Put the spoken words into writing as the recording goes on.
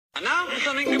And now for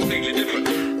something completely different.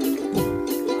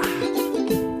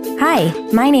 Hi,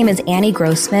 my name is Annie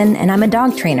Grossman, and I'm a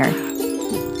dog trainer.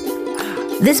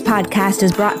 This podcast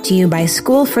is brought to you by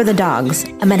School for the Dogs,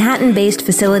 a Manhattan-based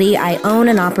facility I own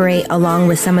and operate along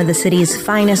with some of the city's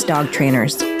finest dog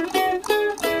trainers.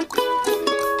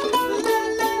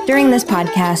 During this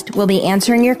podcast, we'll be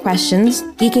answering your questions,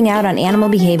 geeking out on animal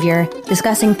behavior,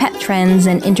 discussing pet trends,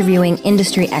 and interviewing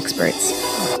industry experts.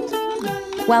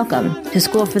 Welcome to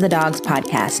School for the Dogs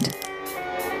podcast.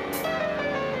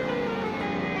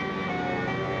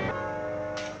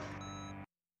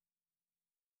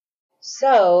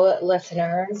 So,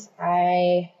 listeners,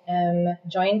 I am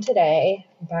joined today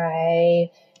by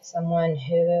someone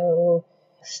who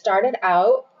started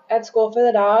out at School for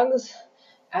the Dogs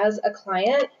as a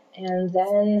client and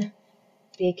then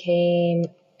became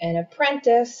an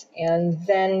apprentice and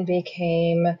then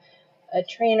became a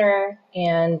trainer,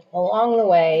 and along the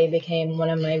way became one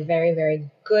of my very, very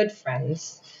good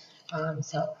friends.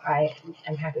 So I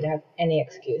am happy to have any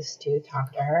excuse to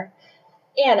talk to her.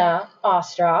 Anna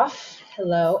Ostroff.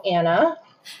 Hello, Anna.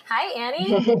 Hi,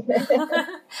 Annie.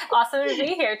 Awesome to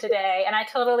be here today. And I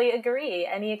totally agree.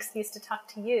 Any excuse to talk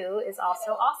to you is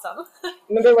also awesome.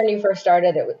 Remember when you first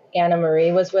started, Anna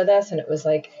Marie was with us, and it was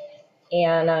like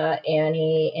Anna,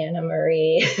 Annie, Anna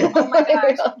Marie. Oh my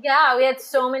gosh. Yeah, we had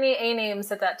so many A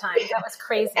names at that time. That was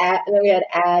crazy. And then we had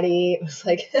Addie. It was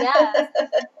like... Yeah.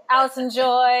 Allison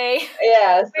Joy.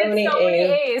 Yeah, so many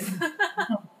A's.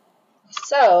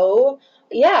 So...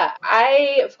 yeah,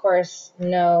 I, of course,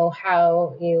 know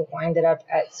how you winded up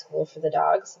at School for the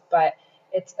Dogs, but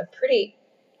it's a pretty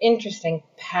interesting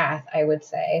path, I would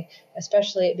say,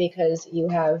 especially because you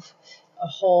have a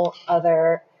whole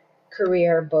other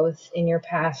career both in your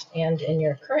past and in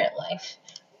your current life,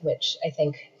 which I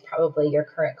think probably your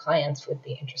current clients would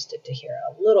be interested to hear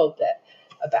a little bit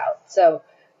about. So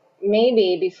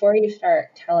maybe before you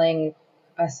start telling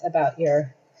us about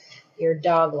your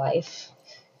dog life,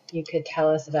 you could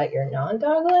tell us about your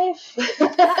non-dog life. Like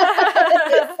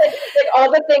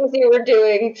all the things you were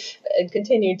doing and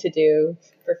continue to do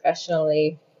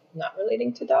professionally, not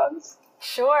relating to dogs.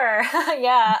 Sure.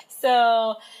 Yeah.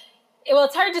 So,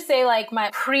 it's hard to say like my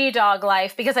pre-dog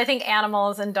life, because I think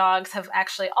animals and dogs have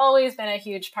actually always been a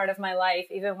huge part of my life,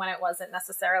 even when it wasn't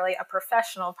necessarily a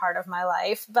professional part of my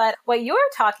life. But what you're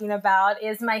talking about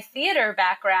is my theater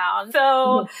background.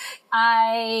 So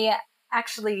I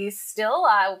actually still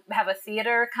have a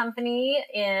theater company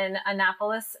in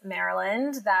Annapolis,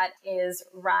 Maryland, that is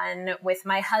run with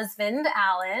my husband,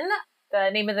 Alan. The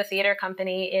name of the theater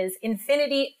company is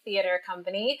Infinity Theater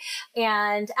Company.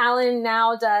 And Alan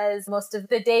now does most of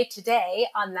the day-to-day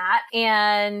on that.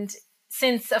 And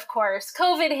since, of course,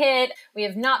 COVID hit, we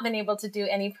have not been able to do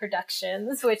any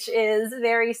productions, which is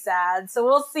very sad. So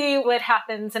we'll see what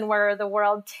happens and where the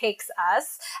world takes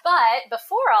us. But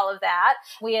before all of that,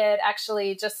 we had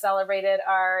actually just celebrated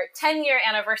our 10-year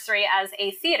anniversary as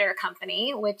a theater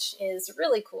company, which is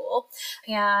really cool.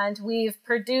 And we've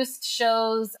produced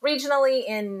shows regionally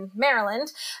in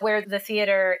Maryland, where the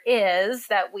theater is,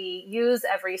 that we use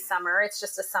every summer. It's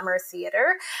just a summer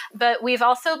theater. But we've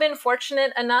also been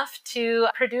fortunate enough to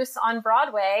produce on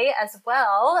Broadway as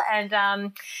well, and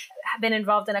have been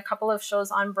involved in a couple of shows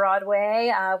on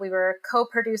Broadway. We were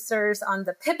co-producers on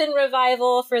the Pippin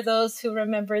revival, for those who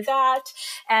remember that,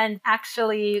 and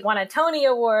actually won a Tony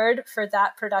Award for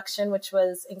that production, which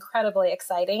was incredibly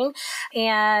exciting.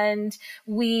 And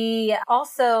we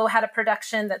also had a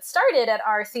production that started at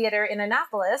our theater in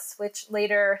Annapolis, which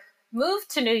later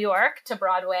moved to New York, to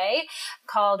Broadway,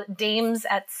 called Dames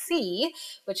at Sea,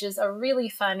 which is a really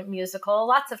fun musical,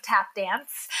 lots of tap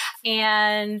dance.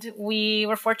 And we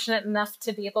were fortunate enough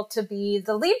to be able to be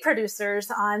the lead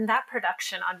producers on that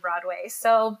production on Broadway.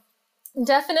 So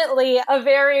definitely a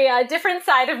very different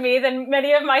side of me than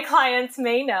many of my clients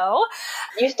may know.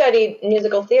 You studied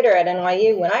musical theater at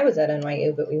NYU when I was at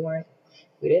NYU, but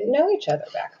we didn't know each other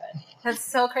back then. That's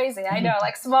so crazy. I know,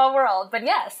 like small world. But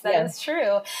yes, that is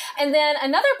true. And then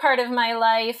another part of my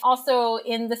life, also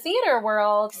in the theater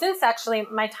world, since actually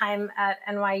my time at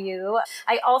NYU,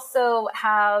 I also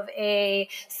have a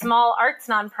small arts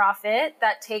nonprofit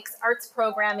that takes arts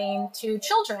programming to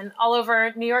children all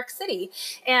over New York City.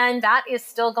 And that is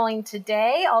still going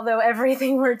today, although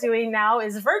everything we're doing now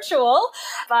is virtual.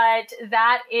 But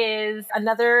that is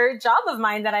another job of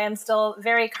mine that I am still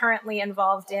very currently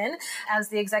involved in as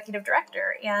the executive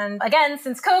director. And again,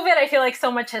 since COVID, I feel like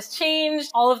so much has changed.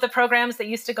 All of the programs that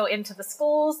used to go into the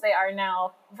schools, they are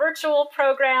now virtual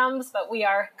programs, but we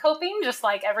are coping just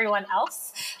like everyone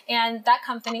else. And that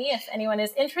company, if anyone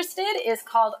is interested, is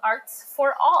called Arts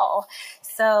for All.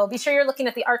 So be sure you're looking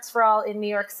at the Arts for All in New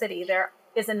York City. There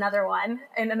is another one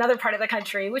in another part of the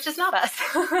country, which is not us.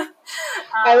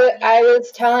 I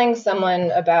was telling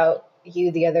someone about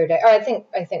you the other day, or I think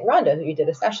Rhonda, who you did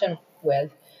a session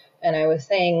with, and I was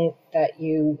saying that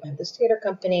you have this theater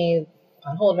company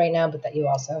on hold right now, but that you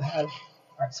also have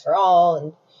Arts for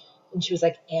All, and she was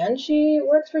like, and she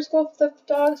works for School for the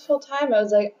Dogs full time. I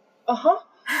was like, uh-huh.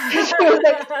 she was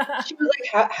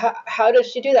like, how does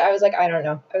she do that? I was like, I don't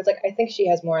know. I was like, I think she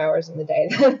has more hours in the day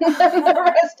than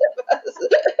the rest of us.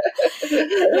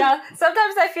 Yeah,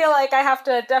 sometimes I feel like I have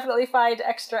to definitely find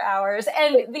extra hours.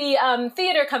 And the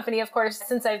theater company, of course,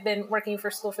 since I've been working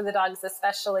for School for the Dogs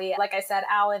especially, like I said,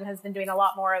 Alan has been doing a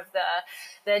lot more of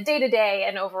the day-to-day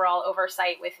and overall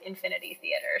oversight with Infinity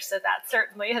Theater. So that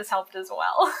certainly has helped as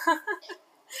well.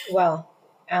 Well,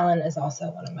 Alan is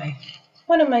also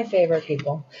one of my favorite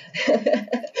people.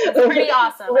 It's pretty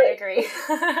awesome. I agree.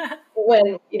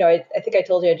 When, I think I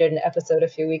told you I did an episode a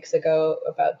few weeks ago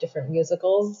about different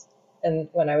musicals. And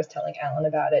when I was telling Alan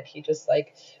about it, he just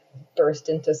like burst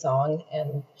into song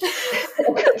and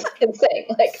sang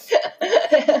like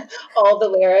all the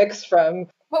lyrics from.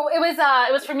 Well, it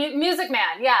was from Music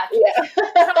Man. Yeah.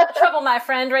 Yeah. Trouble, my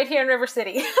friend, right here in River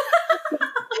City.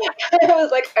 I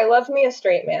was like, I love me a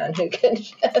straight man who can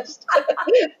just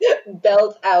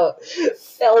belt out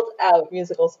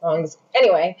musical songs.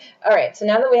 Anyway, all right. So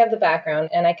now that we have the background,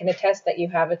 and I can attest that you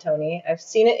have a Tony, I've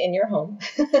seen it in your home.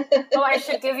 Oh, I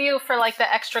should give you for like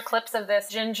the extra clips of this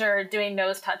Ginger doing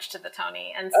nose touch to the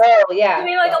Tony, and oh yeah, give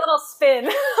me like a little spin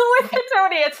with the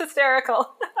Tony. It's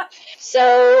hysterical.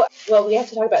 So, well, we have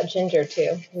to talk about Ginger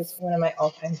too, who's one of my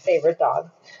all-time favorite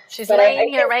dogs. She's laying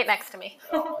here right next to me.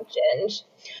 Oh, Ginge.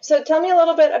 So tell me a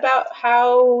little bit about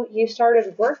how you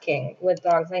started working with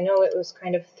dogs. I know it was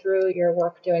kind of through your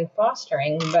work doing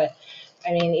fostering, but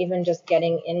I mean, even just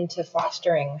getting into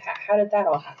fostering, how did that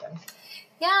all happen?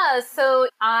 Yeah, so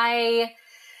I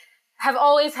have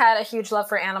always had a huge love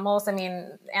for animals. I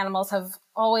mean, animals have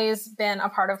always been a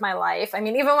part of my life. I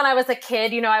mean, even when I was a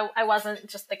kid, I wasn't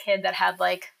just the kid that had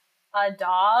like a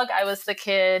dog. I was the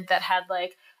kid that had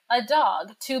like a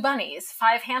dog, 2 bunnies,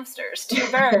 5 hamsters, 2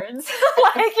 birds,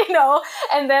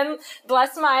 and then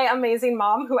bless my amazing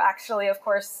mom, who actually, of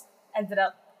course, ended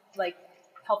up like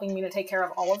helping me to take care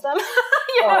of all of them,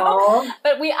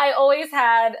 But I always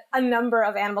had a number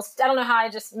of animals. I don't know how I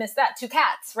just missed that. 2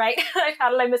 cats, right?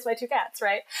 How did I miss my 2 cats,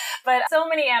 right? But so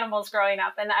many animals growing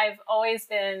up, and I've always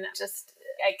been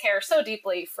I care so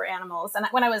deeply for animals. And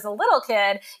when I was a little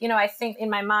kid, I think in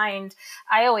my mind,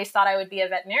 I always thought I would be a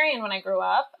veterinarian when I grew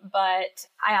up, but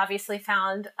I obviously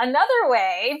found another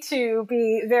way to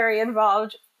be very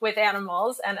involved with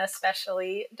animals and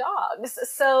especially dogs.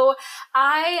 So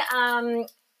I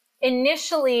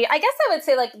initially, I guess I would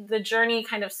say like the journey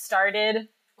kind of started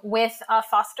with a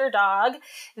foster dog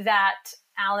that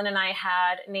Alan and I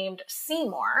had named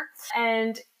Seymour.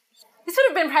 And this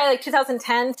would have been probably like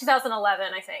 2010,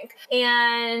 2011, I think.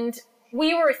 And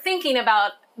we were thinking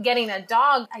about getting a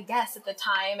dog, I guess, at the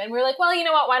time. And we were like, well, you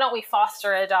know what? Why don't we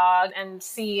foster a dog and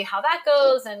see how that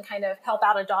goes and kind of help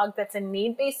out a dog that's in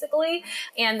need, basically.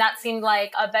 And that seemed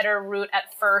like a better route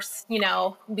at first,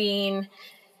 being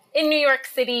in New York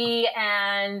City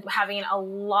and having a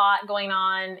lot going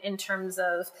on in terms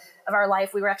of our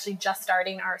life. We were actually just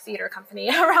starting our theater company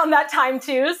around that time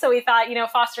too. So we thought,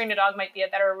 fostering a dog might be a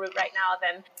better route right now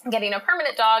than getting a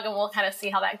permanent dog, and we'll kind of see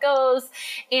how that goes.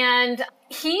 And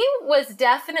he was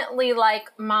definitely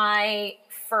like my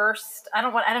first, I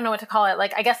don't know what to call it.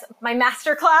 Like, I guess my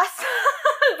master class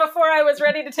before I was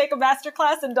ready to take a master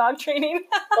class in dog training.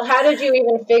 Well, how did you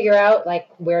even figure out like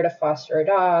where to foster a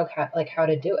dog, how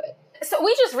to do it? So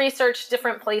we just researched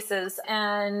different places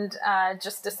and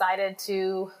just decided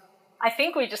to, I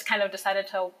think we just kind of decided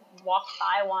to walk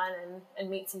by one and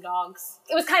meet some dogs.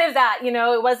 It was kind of that,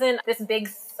 it wasn't this big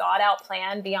thought out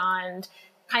plan beyond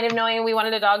kind of knowing we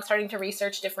wanted a dog, starting to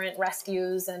research different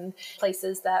rescues and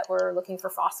places that were looking for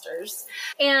fosters.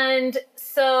 And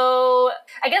so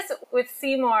I guess with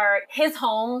Seymour, his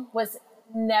home was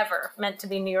never meant to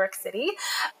be New York City.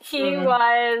 He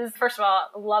was, first of all,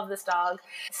 love this dog.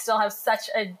 Still have such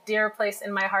a dear place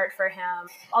in my heart for him.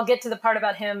 I'll get to the part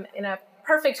about him in a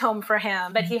perfect home for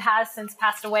him, but he has since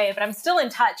passed away. But I'm still in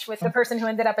touch with the person who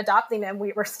ended up adopting him.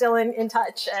 We were still in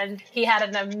touch, and he had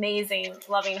an amazing,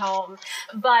 loving home.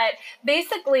 But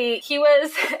basically, he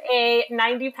was a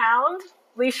 90-pound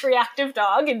leash reactive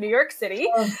dog in New York City.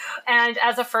 And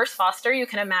as a first foster, you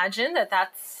can imagine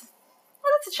that's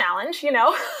a challenge,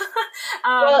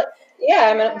 Well,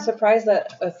 Yeah, I'm surprised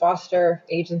that a foster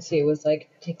agency was like,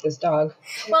 take this dog.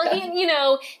 Well,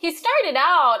 he started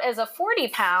out as a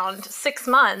 40-pound, 6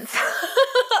 months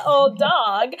old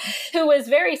dog who was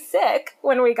very sick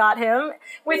when we got him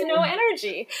with no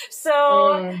energy.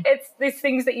 So it's these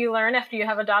things that you learn after you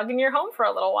have a dog in your home for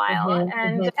a little while.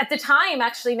 And at the time,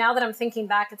 actually, now that I'm thinking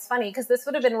back, it's funny because this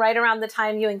would have been right around the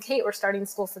time you and Kate were starting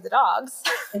school for the dogs.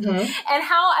 And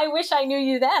how I wish I knew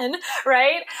you then,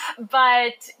 right?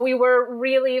 But we were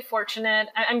really fortunate.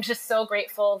 I'm just so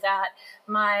grateful that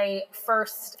my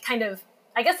first kind of,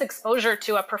 I guess, exposure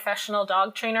to a professional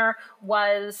dog trainer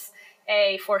was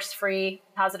a force-free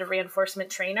positive reinforcement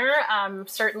trainer.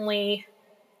 Certainly,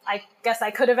 I guess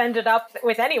I could have ended up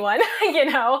with anyone,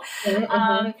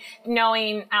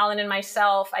 knowing Alan and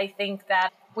myself, I think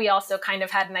that we also kind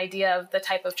of had an idea of the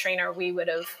type of trainer we would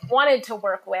have wanted to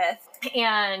work with.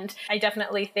 And I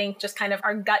definitely think just kind of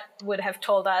our gut would have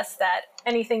told us that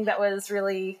anything that was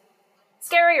really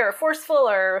scary or forceful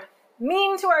or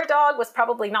mean to our dog was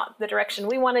probably not the direction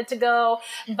we wanted to go.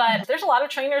 But there's a lot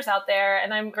of trainers out there,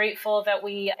 and I'm grateful that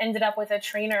we ended up with a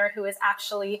trainer who is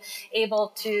actually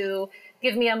able to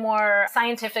give me a more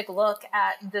scientific look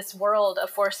at this world of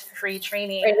force-free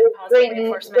training and positive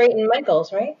reinforcement. Drayton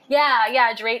Michaels, right?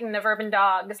 Yeah, Drayton of Urban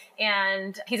Dogs.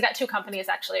 And he's got two companies,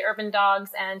 actually, Urban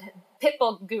Dogs and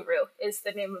Pitbull Guru is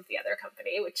the name of the other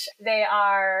company, which they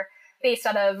are based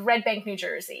out of Red Bank, New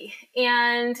Jersey.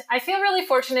 And I feel really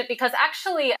fortunate because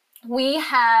actually we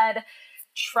had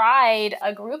tried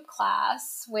a group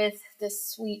class with this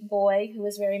sweet boy who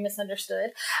was very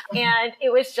misunderstood. And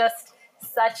it was just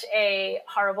such a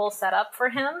horrible setup for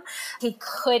him. He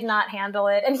could not handle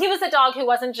it. And he was a dog who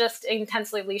wasn't just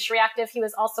intensely leash reactive. He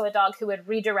was also a dog who would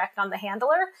redirect on the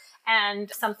handler, and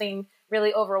something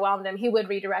really overwhelmed him. He would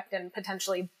redirect and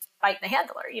potentially bite the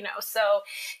handler, So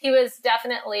he was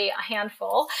definitely a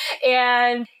handful.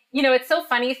 And, it's so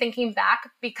funny thinking back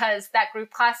because that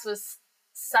group class was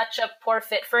such a poor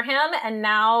fit for him. And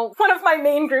now one of my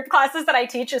main group classes that I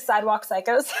teach is Sidewalk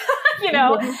Psychos,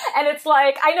 and it's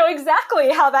like, I know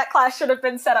exactly how that class should have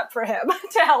been set up for him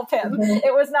to help him.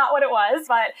 It was not what it was,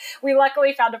 but we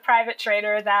luckily found a private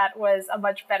trainer that was a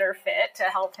much better fit to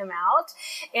help him out.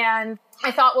 And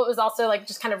I thought what was also like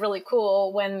just kind of really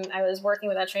cool when I was working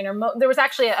with that trainer, there was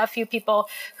actually a few people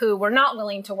who were not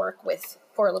willing to work with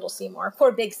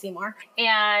poor big Seymour,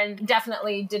 and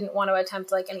definitely didn't want to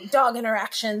attempt like any dog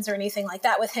interactions or anything like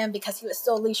that with him because he was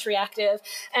so leash reactive.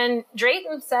 And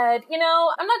Drayton said,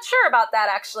 I'm not sure about that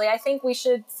actually. I think we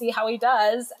should see how he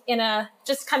does in a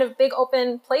just kind of big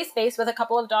open play space with a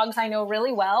couple of dogs I know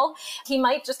really well. He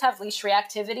might just have leash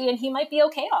reactivity and he might be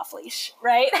okay off leash,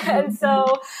 right? And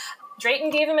so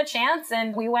Drayton gave him a chance,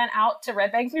 and we went out to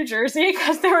Red Bank, New Jersey,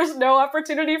 because there was no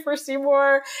opportunity for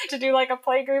Seymour to do like a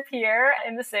play group here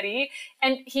in the city.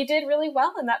 And he did really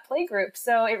well in that play group.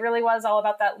 So it really was all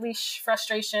about that leash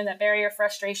frustration, that barrier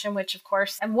frustration, which of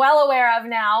course I'm well aware of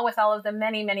now with all of the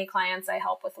many, many clients I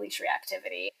help with leash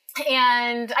reactivity.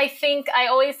 And I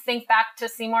always think back to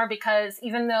Seymour because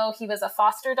even though he was a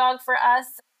foster dog for us,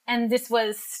 and this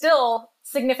was still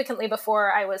significantly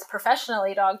before I was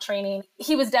professionally dog training,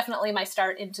 he was definitely my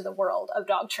start into the world of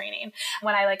dog training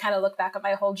when I kind of look back at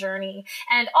my whole journey.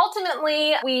 And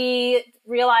ultimately, we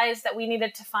realized that we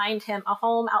needed to find him a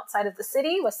home outside of the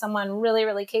city with someone really,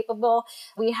 really capable.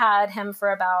 We had him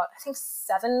for about, I think,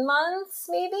 7 months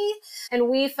maybe. And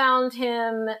we found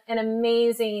him an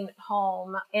amazing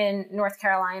home in North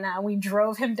Carolina. We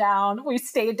drove him down. We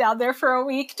stayed down there for a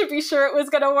week to be sure it was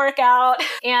going to work out.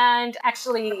 And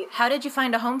actually, how did you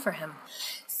find a home for him?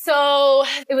 So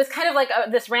it was kind of like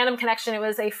this random connection. It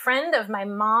was a friend of my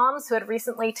mom's who had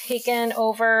recently taken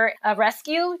over a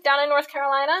rescue down in North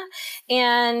Carolina.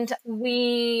 And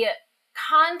we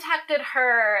contacted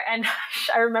her, and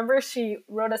I remember she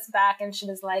wrote us back and she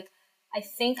was like, I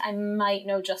think I might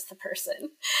know just the person.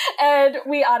 And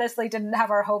we honestly didn't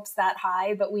have our hopes that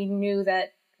high, but we knew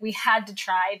that we had to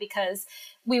try because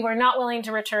we were not willing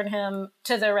to return him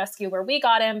to the rescue where we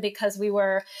got him because we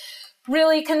were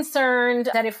really concerned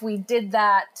that if we did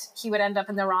that, he would end up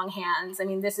in the wrong hands. I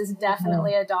mean, this is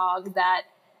definitely a dog that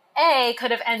could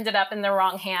have ended up in the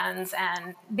wrong hands,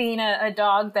 and being a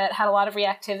dog that had a lot of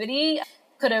reactivity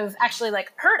could have actually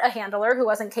hurt a handler who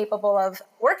wasn't capable of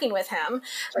working with him.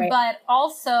 Right. But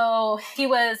also he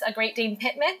was a Great Dane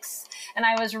pit mix. And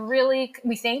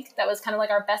we think that was kind of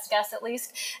like our best guess at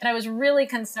least. And I was really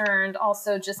concerned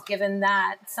also just given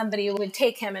that somebody would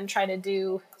take him and try to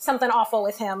do something awful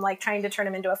with him, like trying to turn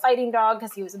him into a fighting dog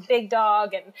because he was a big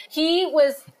dog. And he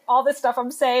was all this stuff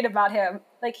I'm saying about him,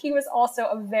 like he was also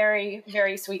a very,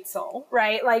 very sweet soul,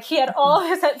 right? Like he had all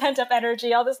this pent up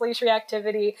energy, all this leash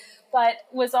reactivity, but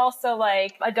was also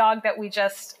like a dog that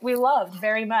we loved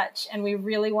very much. And we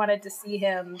really wanted to see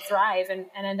him thrive and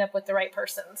end up with the right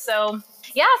person. So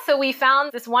yeah, so we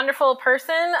found this wonderful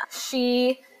person.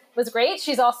 She was great.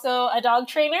 She's also a dog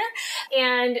trainer,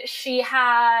 and she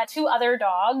had 2 other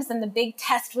dogs, and the big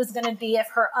test was going to be if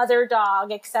her other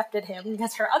dog accepted him,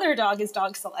 because her other dog is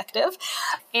dog selective.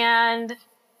 And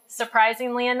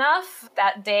surprisingly enough,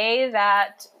 that day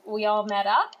that we all met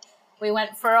up, we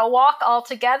went for a walk all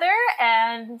together,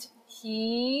 and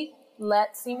he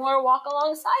let Seymour walk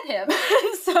alongside him.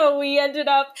 So we ended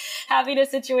up having a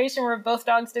situation where both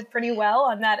dogs did pretty well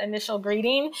on that initial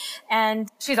greeting. And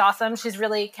she's awesome. She's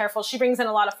really careful. She brings in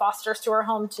a lot of fosters to her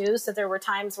home too. So there were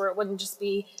times where it wouldn't just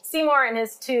be Seymour and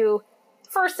his 2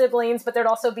 fur siblings, but there'd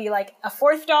also be like a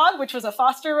 4th dog, which was a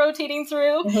foster rotating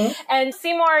through. And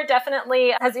Seymour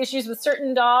definitely has issues with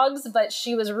certain dogs, but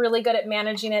she was really good at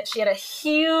managing it. She had a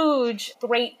huge,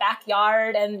 great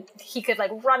backyard, and he could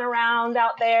like run around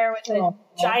out there with a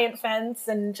giant fence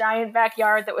and giant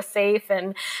backyard that was safe.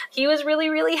 And he was really,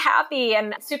 really happy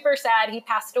and super sad. He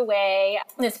passed away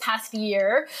this past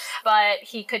year, but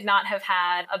he could not have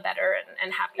had a better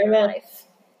and happier life.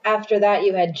 After that,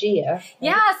 you had Gia. Right?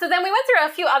 Yeah, so then we went through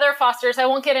a few other fosters. I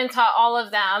won't get into all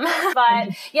of them,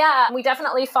 but yeah, we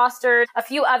definitely fostered a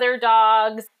few other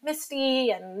dogs. Misty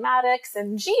and Maddox,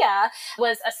 and Gia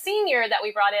was a senior that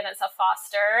we brought in as a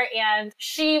foster, and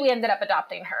we ended up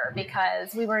adopting her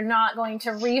because we were not going to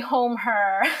rehome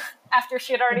her after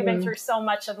she had already been through so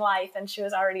much in life, and she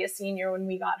was already a senior when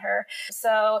we got her.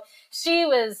 So she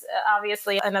was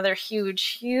obviously another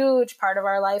huge, huge part of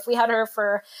our life. We had her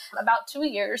for about 2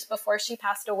 years before she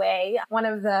passed away. One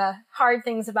of the hard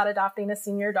things about adopting a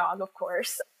senior dog, of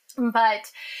course. But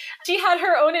she had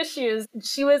her own issues.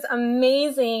 She was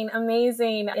amazing,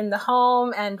 amazing in the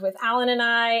home and with Alan and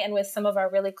I and with some of our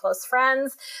really close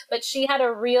friends. But she had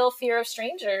a real fear of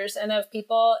strangers and of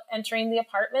people entering the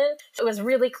apartment. It was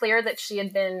really clear that she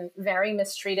had been very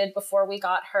mistreated before we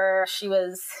got her. She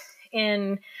was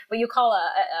in what you call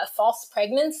a false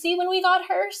pregnancy when we got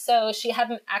her. So she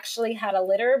hadn't actually had a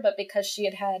litter, but because she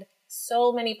had had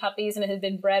so many puppies and it had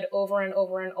been bred over and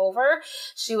over and over,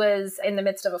 she was in the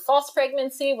midst of a false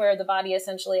pregnancy where the body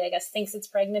essentially, I guess, thinks it's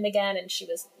pregnant again, and she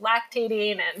was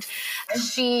lactating, and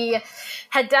she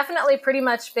had definitely pretty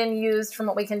much been used, from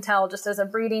what we can tell, just as a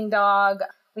breeding dog.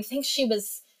 We think she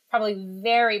was probably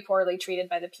very poorly treated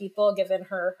by the people, given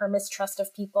her mistrust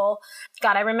of people.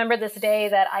 God, I remember this day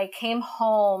that I came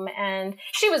home, and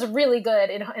she was really good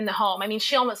in the home. I mean,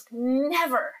 she almost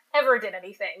never, ever did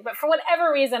anything. But for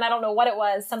whatever reason, I don't know what it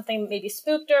was, something maybe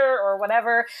spooked her or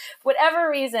whatever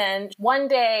reason, one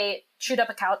day chewed up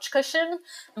a couch cushion,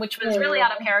 which was really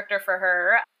out of character for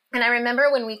her. And I remember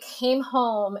when we came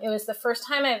home, it was the first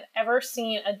time I've ever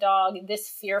seen a dog this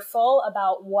fearful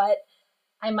about what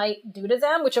I might do to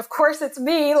them, which of course it's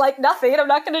me, like nothing. I'm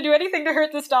not going to do anything to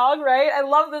hurt this dog, right? I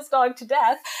love this dog to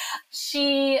death.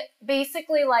 She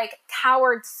basically like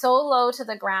cowered so low to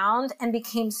the ground and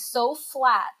became so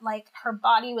flat. Like her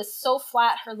body was so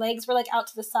flat. Her legs were like out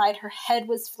to the side. Her head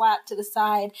was flat to the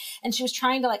side. And she was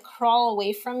trying to like crawl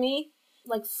away from me,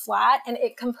 like flat. And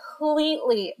it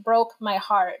completely broke my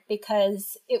heart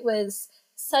because it was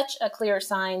such a clear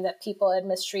sign that people had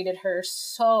mistreated her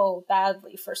so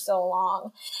badly for so long.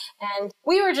 And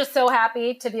we were just so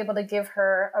happy to be able to give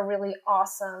her a really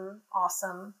awesome,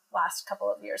 awesome last couple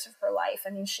of years of her life. I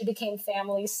mean, she became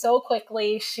family so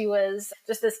quickly. She was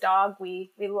just this dog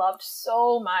we loved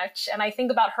so much. And I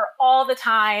think about her all the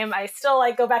time. I still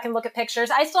like go back and look at pictures.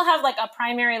 I still have like a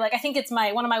primary, like I think it's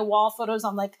one of my wall photos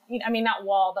on like, I mean, not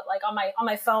wall, but like on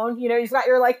my phone, you know, you've got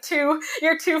your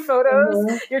two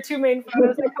photos, your 2 main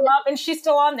photos that come up, and she's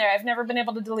still on there. I've never been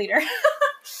able to delete her.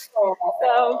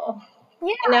 So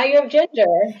yeah. And now you have Ginger.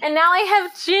 And now I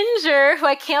have Ginger, who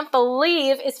I can't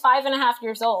believe is 5.5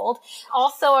 years old.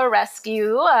 Also a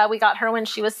rescue. We got her when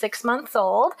she was 6 months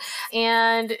old.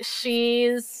 And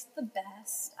she's the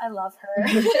best. I love her.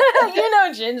 You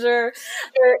know Ginger.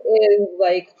 Ginger is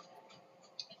like,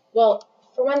 well,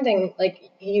 for one thing,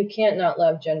 like you can't not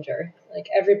love Ginger. Like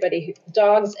everybody,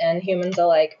 dogs and humans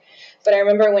alike. But I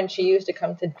remember when she used to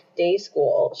come to day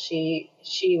school, she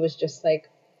was just like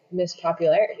Miss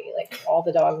Popularity. Like all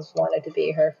the dogs wanted to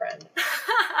be her friend.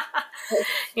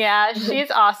 Yeah,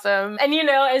 she's awesome. And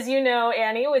as you know,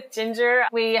 Annie, with Ginger,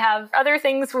 we have other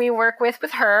things we work with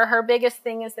her. Her biggest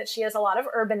thing is that she has a lot of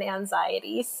urban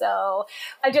anxiety. So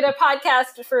I did a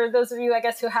podcast for those of you, I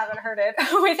guess, who haven't heard it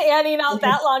with Annie not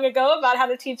that long ago about how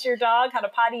to teach your dog how to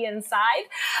potty inside.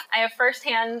 I have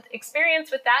firsthand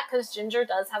experience with that because Ginger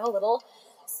does have a little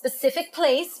specific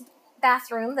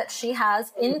bathroom that she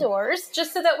has indoors,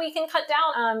 just so that we can cut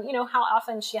down how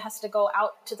often she has to go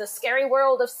out to the scary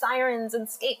world of sirens and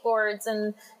skateboards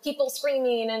and people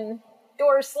screaming and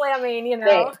doors slamming.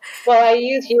 Right. Well, I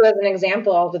use you as an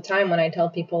example all the time when I tell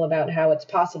people about how it's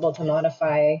possible to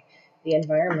modify the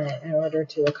environment in order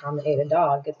to accommodate a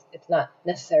dog. It's not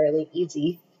necessarily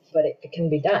easy, but it can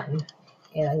be done.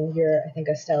 And you're, I think,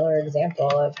 a stellar example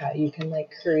of how you can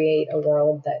create a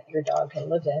world that your dog can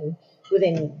live in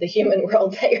within the human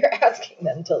world that you're asking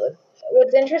them to live.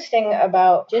 What's interesting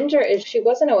about Ginger is she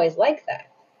wasn't always like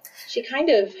that. She kind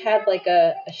of had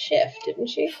a shift, didn't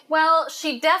she? Well,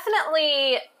 she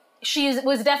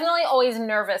was definitely always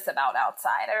nervous about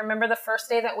outside. I remember the first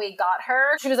day that we got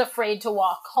her, she was afraid to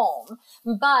walk home,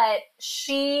 but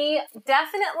she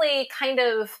definitely kind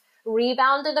of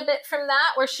rebounded a bit from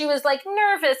that, where she was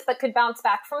nervous but could bounce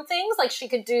back from things. She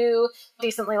could do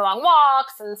decently long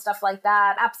walks and stuff like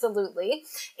that. Absolutely.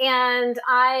 And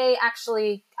I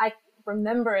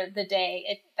remember the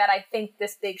day that I think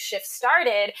this big shift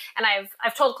started. And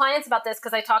I've told clients about this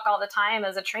because I talk all the time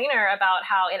as a trainer about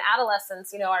how in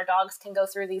adolescence, our dogs can go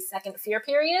through these second fear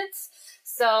periods.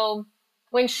 So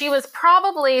when she was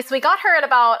so we got her at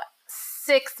about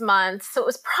 6 months. So it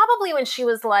was probably when she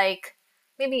was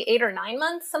maybe 8 or 9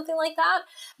 months, something like that,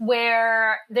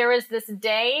 where there was this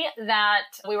day that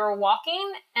we were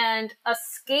walking and a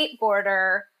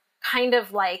skateboarder kind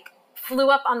of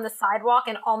flew up on the sidewalk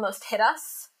and almost hit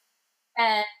us.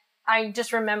 And I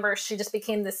just remember she just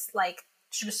became this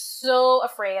she was so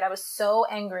afraid. I was so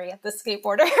angry at the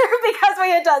skateboarder because we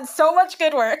had done so much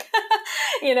good work,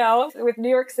 with New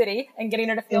York City and getting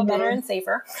her to feel better and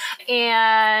safer.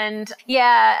 And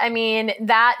yeah, I mean,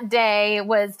 that day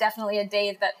was definitely a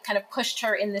day that kind of pushed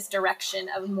her in this direction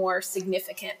of more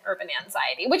significant urban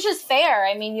anxiety, which is fair.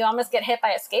 I mean, you almost get hit by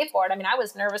a skateboard. I mean, I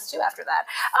was nervous too after that.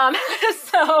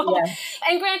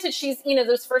 And granted, she's,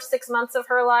 those first 6 months of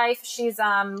her life, she's,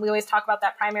 we always talk about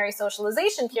that primary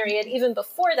socialization period, even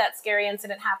before that scary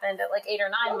incident happened at 8 or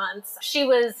 9 months. She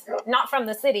was not from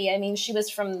the city. I mean, she was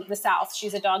from the South.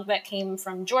 She's a dog that came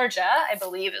from Georgia, I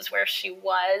believe is where she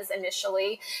was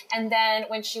initially. And then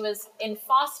when she was in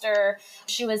foster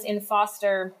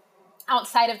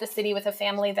outside of the city with a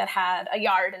family that had a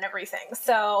yard and everything.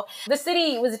 So the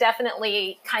city was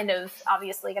definitely kind of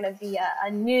obviously going to be a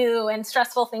new and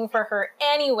stressful thing for her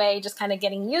anyway, just kind of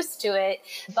getting used to it.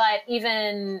 But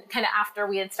even kind of after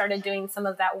we had started doing some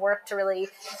of that work to really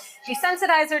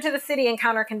desensitize her to the city and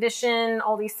counter condition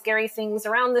all these scary things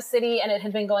around the city, and it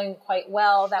had been going quite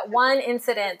well, that one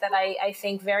incident that I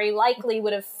think very likely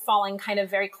would have fallen kind of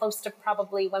very close to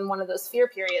probably when one of those fear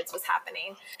periods was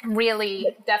happening,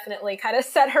 really definitely kind of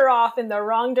set her off in the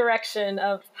wrong direction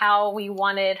of how we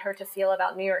wanted her to feel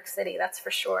about New York City, that's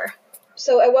for sure.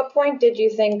 So at what point did you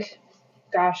think,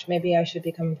 gosh, maybe I should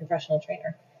become a professional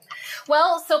trainer?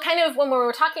 Well, so kind of when we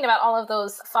were talking about all of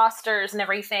those fosters and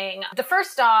everything, the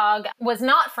first dog was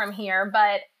not from here,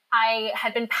 but I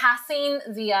had been passing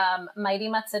the Mighty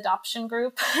Mutts adoption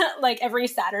group every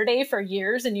Saturday for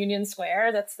years in Union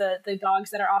Square. That's the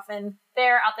dogs that are often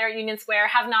out there at Union Square,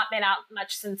 have not been out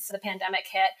much since the pandemic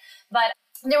hit. But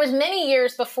there was many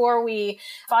years before we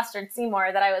fostered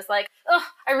Seymour that I was like, oh,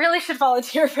 I really should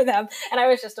volunteer for them. And I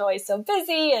was just always so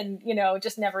busy and,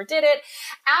 just never did it.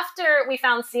 After we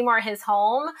found Seymour his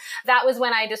home, that was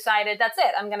when I decided, that's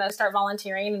it. I'm going to start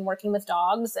volunteering and working with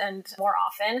dogs and more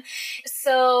often.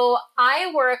 So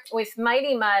I worked with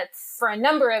Mighty Mutts for a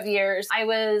number of years. I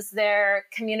was their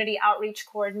community outreach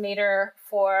coordinator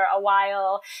for a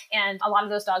while. And a lot of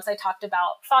those dogs I talked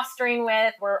about fostering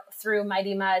with were through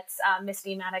Mighty Mutts,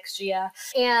 Misty, Maddox, Gia.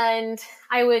 And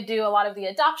I would do a lot of the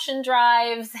adoption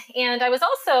drives. And I was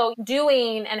also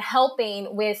doing and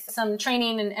helping with some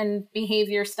training and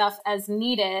behavior stuff as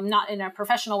needed, not in a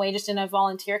professional way, just in a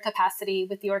volunteer capacity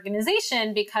with the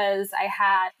organization, because I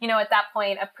had, at that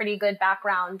point, a pretty good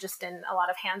background just in a lot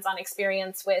of hands-on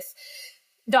experience with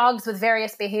dogs with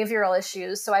various behavioral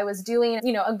issues. So I was doing,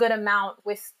 a good amount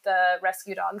with the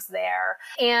rescue dogs there.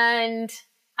 And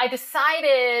I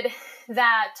decided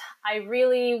that I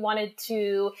really wanted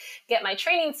to get my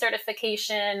training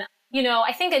certification.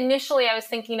 I think initially I was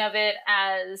thinking of it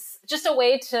as just a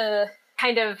way to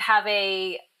kind of have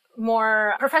a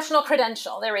more professional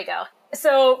credential. There we go.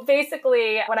 So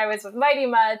basically, when I was with Mighty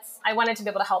Mutts, I wanted to be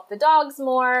able to help the dogs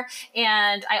more.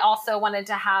 And I also wanted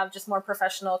to have just more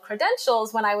professional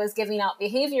credentials when I was giving out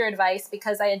behavior advice,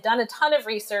 because I had done a ton of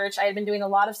research. I had been doing a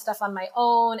lot of stuff on my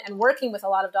own and working with a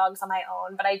lot of dogs on my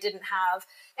own, but I didn't have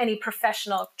any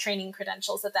professional training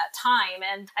credentials at that time.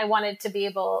 And I wanted to be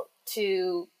able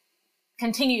to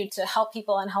continue to help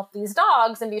people and help these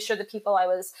dogs and be sure the people I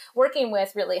was working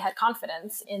with really had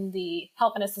confidence in the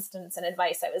help and assistance and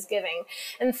advice I was giving.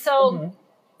 And so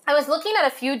I was looking at a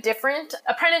few different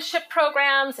apprenticeship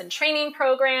programs and training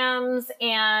programs.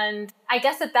 And I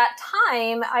guess at that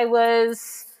time that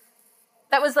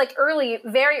was like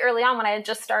very early on when I had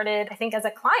just started, I think, as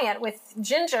a client with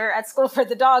Ginger at School for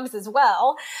the Dogs as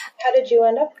well. How did you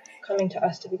end up coming to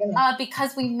us to begin with?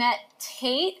 Because we met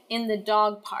Tate in the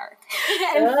dog park.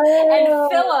 and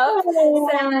Philip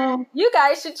said, you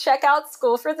guys should check out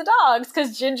School for the Dogs,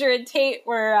 because Ginger and Tate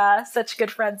were such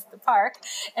good friends at the park.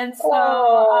 And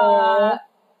so,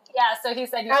 so he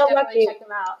said you should definitely check them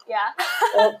out. Yeah.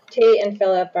 Well, Tate and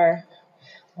Philip are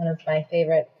one of my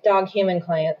favorite dog-human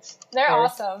clients. They're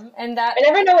awesome. And I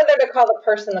never know whether to call the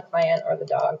person the client or the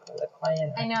dog the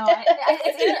client. I know.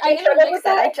 I intermix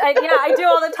that. I do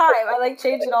all the time. I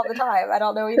change it all the time. I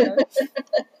don't know either.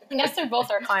 I guess they're both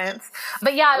our clients.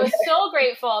 But yeah, I was so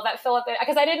grateful that Philip,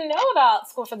 because I didn't know about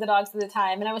School for the Dogs at the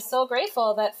time, and I was so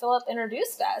grateful that Philip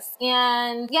introduced us.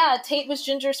 And yeah, Tate was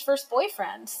Ginger's first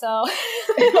boyfriend. So,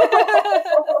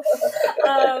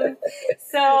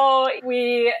 so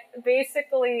we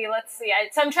basically, let's see.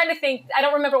 So I'm trying to think. I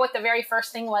don't remember what the very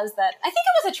first thing was that, I think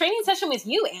it was a training session with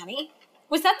you, Annie.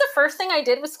 Was that the first thing I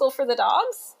did with School for the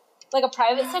Dogs? Like a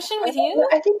private session with you?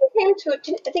 I think you came to,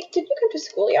 did you come to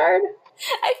Schoolyard?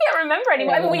 I can't remember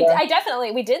anymore. I mean,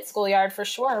 we did Schoolyard for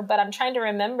sure, but I'm trying to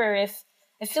remember if,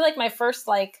 I feel like my first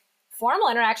formal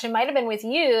interaction might have been with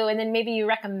you, and then maybe you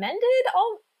recommended.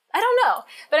 Oh, I don't know.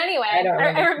 But anyway,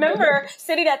 I remember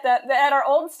sitting at our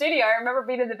old studio. I remember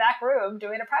being in the back room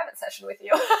doing a private session with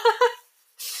you.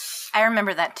 I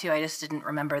remember that too. I just didn't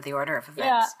remember the order of events.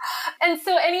 Yeah. And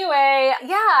so anyway,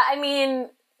 I mean,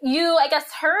 you, I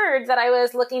guess, heard that I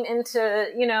was looking into,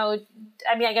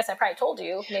 I guess I probably told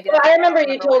you. Maybe. Well, I remember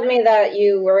you told me that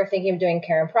you were thinking of doing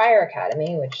Karen Pryor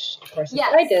Academy, which, of course, is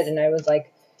what I did. And I was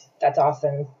like, that's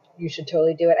awesome. You should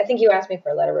totally do it. I think you asked me for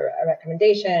a letter of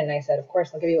recommendation. And I said, of course,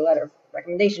 I'll give you a letter of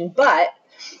recommendation. But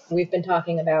we've been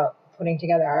talking about putting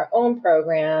together our own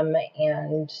program.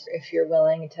 And if you're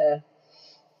willing to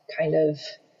kind of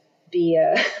be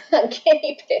a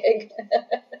guinea pig,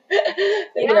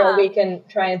 we can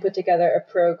try and put together a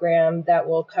program that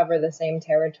will cover the same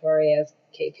territory as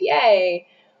KPA,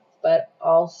 but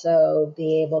also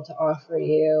be able to offer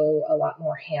you a lot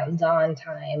more hands-on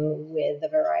time with a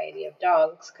variety of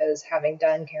dogs. Because having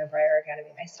done Karen Pryor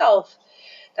Academy myself,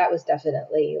 that was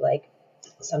definitely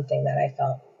something that I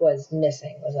felt was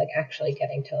missing, was actually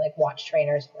getting to watch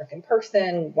trainers work in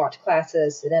person, watch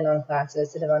classes, sit in on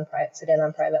classes, sit in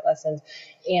on private lessons,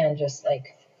 and just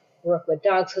work with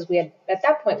dogs. Because at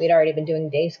that point we'd already been doing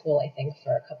day school, I think,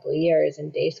 for a couple of years,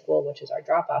 and day school, which is our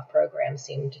drop-off program,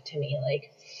 seemed to me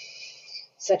like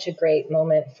such a great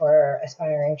moment for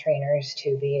aspiring trainers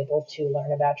to be able to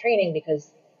learn about training,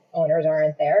 because owners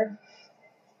aren't there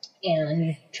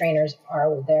and trainers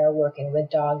are there working with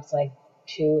dogs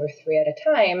 2 or 3 at a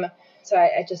time. So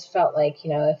I just felt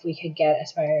if we could get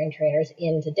aspiring trainers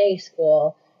into day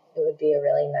school, it would be a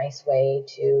really nice way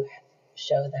to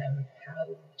show them how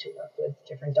to work with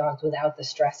different dogs without the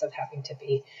stress of having to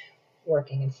be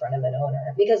working in front of an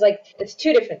owner. Because it's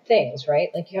 2 different things, right?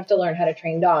 You have to learn how to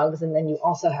train dogs, and then you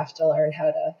also have to learn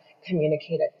how to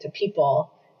communicate it to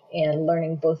people. And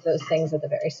learning both those things at the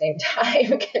very same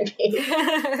time can be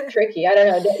tricky. I don't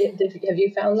know. Have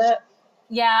you found that?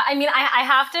 Yeah, I mean, I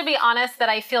have to be honest that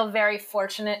I feel very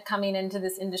fortunate coming into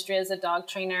this industry as a dog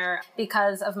trainer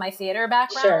because of my theater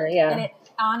background. Sure, yeah. And it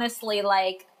honestly,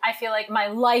 I feel like my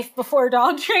life before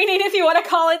dog training, if you want to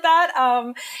call it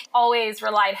that, always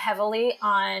relied heavily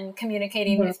on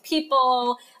communicating with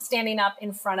people, standing up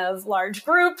in front of large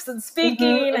groups and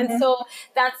speaking. And so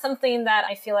that's something that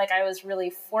I feel like I was really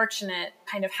fortunate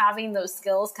kind of having those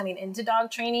skills coming into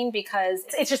dog training, because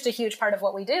it's just a huge part of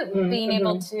what we do, being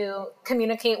able to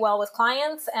communicate well with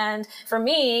clients. And for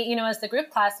me, as the group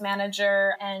class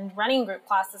manager and running group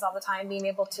classes all the time, being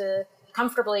able to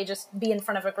comfortably just be in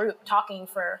front of a group talking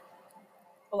for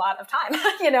a lot of time,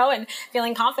 and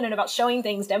feeling confident about showing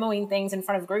things, demoing things in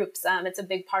front of groups. It's a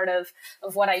big part of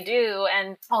what I do.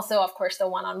 And also, of course, the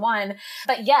one-on-one.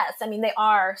 But yes, I mean, they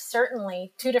are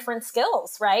certainly 2 different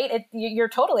skills, right? You're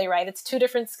totally right. It's 2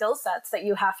 different skill sets that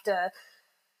you have to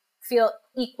feel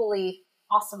equally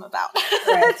awesome about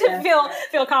Right, to yeah.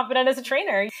 feel confident as a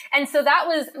trainer. And so that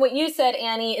was what you said,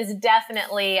 Annie, is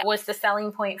definitely was the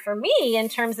selling point for me in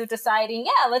terms of deciding,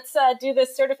 yeah, let's do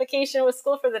this certification with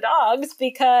School for the Dogs,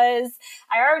 because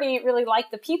I already really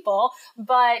like the people,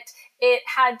 but it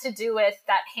had to do with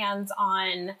that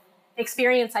hands-on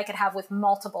experience I could have with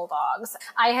multiple dogs.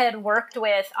 I had worked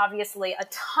with obviously a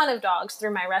ton of dogs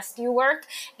through my rescue work.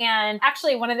 And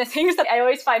actually one of the things that I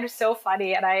always find so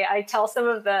funny, and I tell some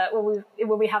of the,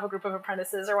 when we have a group of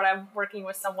apprentices or when I'm working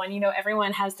with someone,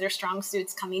 everyone has their strong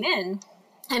suits coming in.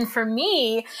 And for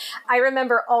me, I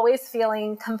remember always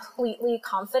feeling completely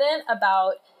confident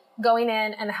about going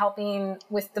in and helping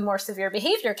with the more severe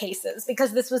behavior cases,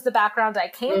 because this was the background I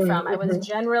came from. I was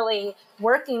generally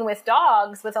working with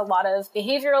dogs with a lot of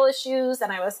behavioral issues,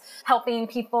 and I was helping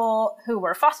people who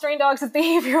were fostering dogs with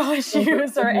behavioral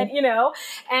issues,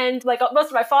 and like most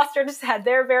of my fosters had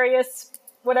their various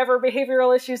whatever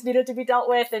behavioral issues needed to be dealt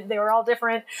with, and they were all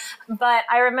different. But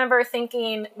I remember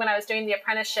thinking when I was doing the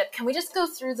apprenticeship, can we just go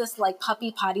through this like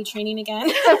puppy potty training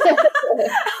again?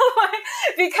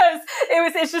 Because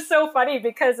it's just so funny,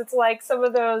 because it's like some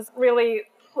of those really,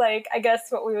 like, I guess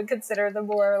what we would consider the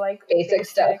more like Basic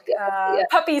stuff.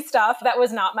 Puppy stuff. That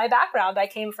was not my background. I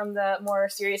came from the more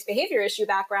serious behavior issue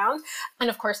background. And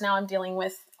of course, now I'm dealing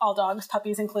with all dogs,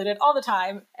 puppies included, all the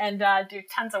time, and do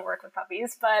tons of work with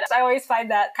puppies. But I always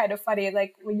find that kind of funny.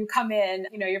 Like when you come in,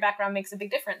 your background makes a big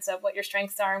difference of what your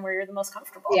strengths are and where you're the most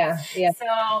comfortable. Yeah. So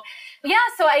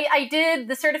I did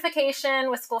the certification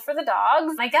with School for the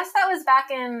Dogs. I guess that was back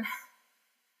in,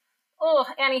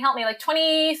 Annie, help me, like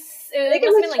 20, I think it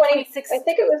was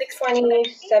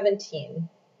 2017.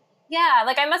 Yeah,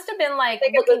 like I must have been like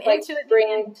looking into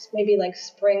spring, maybe like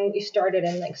spring. You started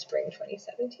in like spring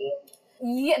 2017.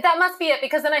 Yeah, that must be it,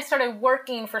 because then I started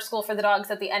working for School for the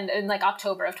Dogs at the end in like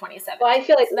October of 2017. Well, I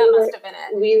feel like so that must have been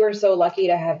it. We were so lucky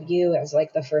to have you as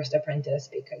like the first apprentice,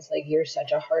 because like you're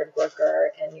such a hard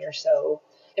worker, and you're so,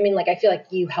 I feel like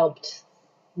you helped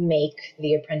make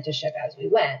the apprenticeship as we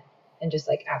went, and just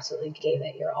like absolutely gave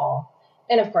it your all.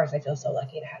 And of course I feel so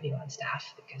lucky to have you on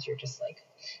staff, because you're just like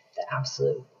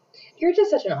you're just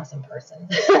such an awesome person.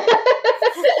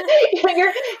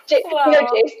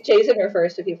 Jason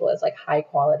refers to people as like high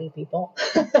quality people.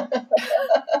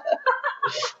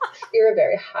 You're a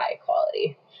very high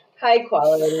quality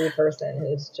person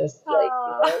who's just like,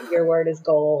 your word is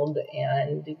gold,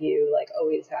 and you like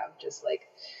always have just like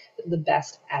the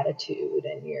best attitude,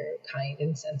 and you're kind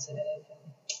and sensitive,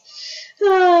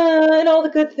 and all the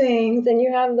good things, and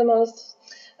you have the most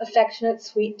affectionate,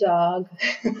 sweet dog.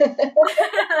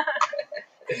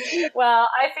 Well,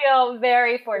 I feel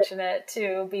very fortunate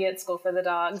to be at School for the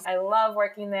Dogs. I love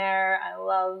working there. I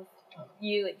love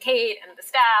you and Kate and the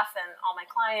staff and all my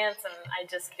clients, and I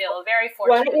just feel very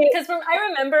fortunate. Because I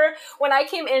remember when I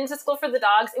came into School for the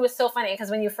Dogs, it was so funny,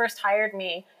 because when you first hired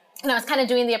me, and I was kind of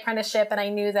doing the apprenticeship, and I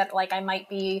knew that like I might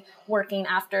be working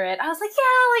after it. I was like,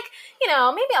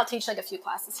 maybe I'll teach like a few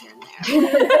classes here and there.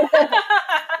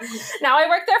 Now I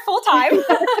work there full time.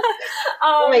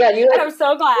 Oh my God, and I'm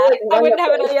so glad. I wouldn't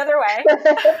have it any other way.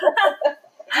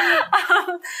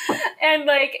 And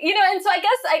like, and so I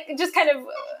guess I just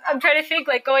I'm trying to think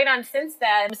like going on since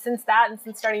since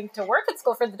starting to work at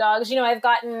School for the Dogs, I've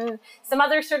gotten some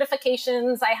other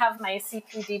certifications. I have my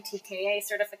CPDTKA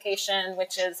certification,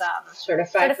 which is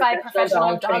Certified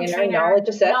Professional Dog Trainer,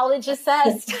 knowledge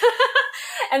assessed.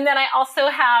 And then I also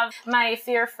have my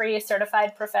Fear Free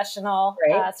Certified Professional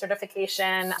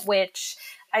certification, which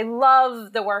I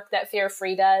love the work that Fear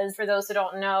Free does. For those who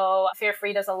don't know, Fear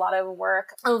Free does a lot of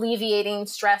work alleviating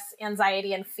stress,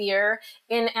 anxiety, and fear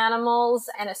in animals,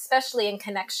 and especially in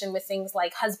connection with things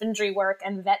like husbandry work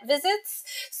and vet visits.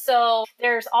 So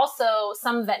there's also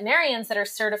some veterinarians that are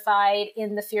certified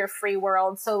in the Fear Free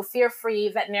world. So Fear Free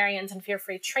veterinarians and Fear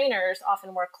Free trainers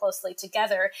often work closely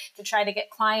together to try to get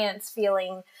clients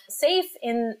feeling safe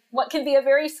in what can be a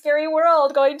very scary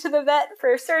world, going to the vet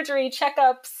for surgery,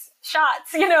 checkups,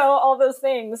 shots, all those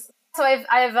things. So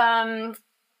I've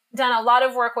done a lot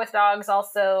of work with dogs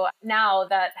also now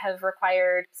that have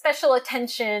required special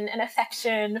attention and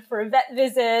affection for vet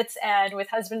visits, and with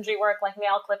husbandry work like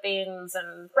nail clippings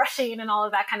and brushing and all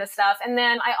of that kind of stuff. And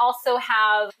then I also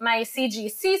have my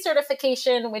CGC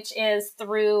certification, which is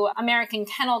through American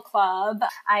Kennel Club.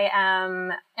 I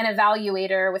am an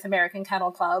evaluator with American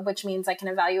Kennel Club, which means I can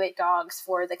evaluate dogs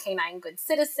for the Canine Good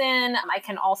Citizen. I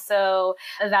can also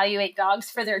evaluate dogs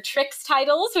for their tricks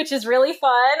titles, which is really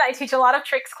fun. I teach a lot of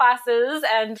tricks classes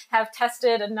and have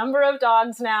tested a number of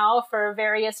dogs now for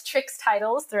various tricks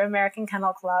titles through American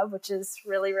Kennel Club, which is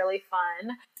really, really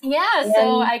fun. Yeah,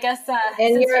 so I guess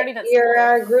and you're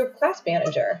our group class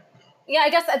manager. Yeah, I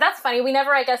guess that's funny. We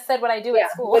never, I guess, said what I do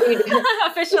at school. What do you do?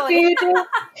 Officially. What do you do?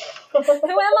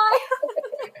 Who am I?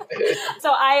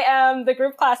 So I am the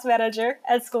group class manager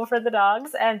at School for the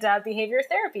Dogs and behavior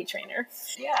therapy trainer.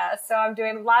 Yeah, so I'm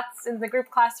doing lots in the group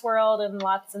class world and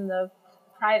lots in the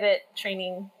private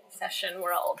training session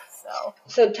world.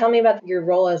 So tell me about your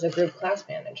role as a group class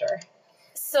manager.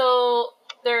 So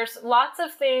there's lots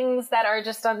of things that are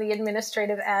just on the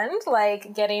administrative end,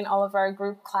 like getting all of our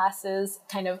group classes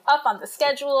kind of up on the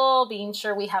schedule, being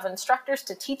sure we have instructors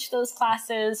to teach those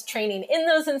classes, training in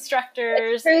those instructors.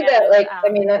 It's true that,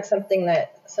 that's something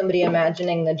that somebody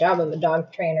imagining the job of a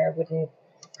dog trainer wouldn't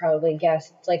probably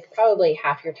guess. It's like probably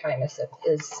half your time is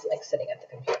like sitting at the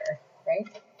computer,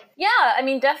 right? Yeah, I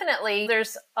mean, definitely.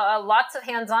 There's lots of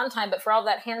hands-on time, but for all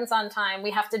that hands-on time, we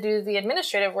have to do the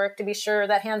administrative work to be sure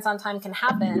that hands-on time can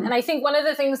happen. And I think one of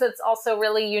the things that's also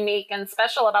really unique and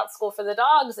special about School for the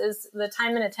Dogs is the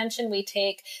time and attention we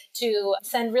take to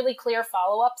send really clear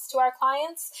follow-ups to our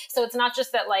clients. So it's not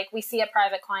just that like we see a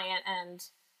private client and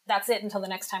that's it until the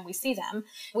next time we see them.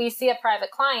 We see a private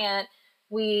client,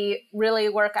 we really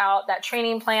work out that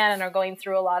training plan and are going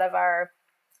through a lot of our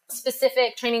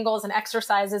specific training goals and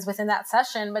exercises within that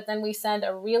session, but then we send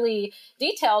a really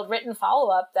detailed written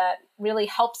follow-up that really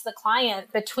helps the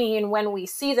client between when we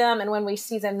see them and when we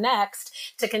see them next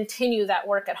to continue that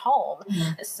work at home.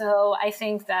 Mm-hmm. So I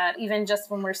think that even just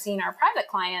when we're seeing our private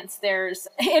clients, there's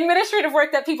administrative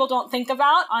work that people don't think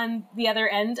about on the other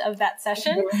end of that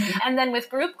session. Mm-hmm. And then with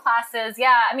group classes,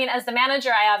 I mean, as the manager,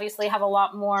 I obviously have a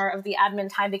lot more of the admin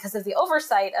time because of the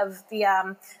oversight of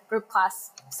the group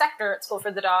class sector at School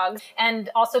for the Dogs, and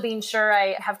also being sure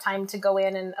I have time to go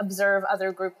in and observe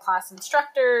other group class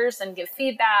instructors and give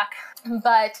feedback.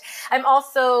 But I'm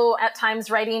also at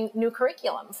times writing new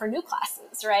curriculum for new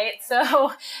classes, right?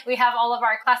 So we have all of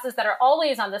our classes that are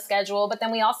always on the schedule, but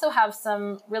then we also have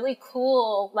some really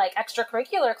cool like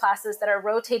extracurricular classes that are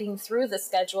rotating through the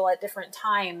schedule at different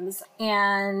times.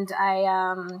 And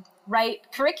I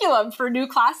write curriculum for new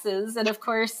classes. And of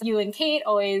course, you and Kate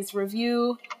always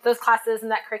review those classes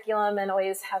and that curriculum and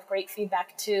always have great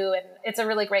feedback too. And it's a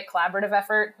really great collaborative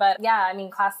effort. But yeah, I mean,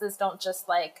 classes don't just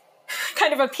like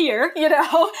kind of appear, you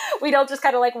know, we don't just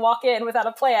kind of like walk in without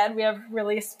a plan. We have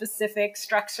really specific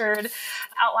structured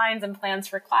outlines and plans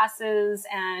for classes.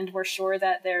 And we're sure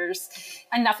that there's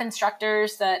enough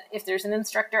instructors that if there's an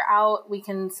instructor out, we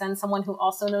can send someone who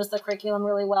also knows the curriculum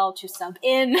really well to sub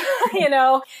in, you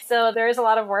know, so there is a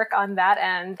lot of work on that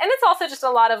end. And it's also just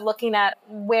a lot of looking at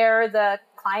where the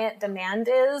client demand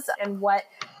is and what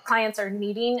clients are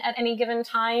needing at any given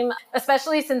time,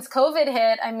 especially since COVID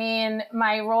hit. I mean,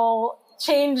 my role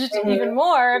changed even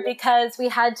more because we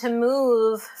had to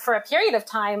move for a period of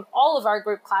time all of our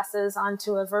group classes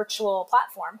onto a virtual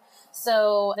platform.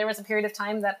 So there was a period of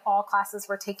time that all classes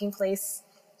were taking place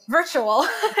virtual.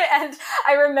 And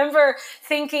I remember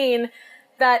thinking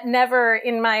that never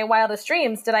in my wildest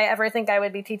dreams did I ever think I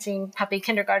would be teaching puppy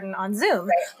kindergarten on Zoom.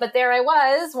 Right. But there I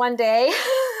was one day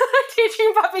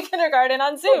teaching puppy kindergarten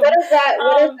on Zoom. What has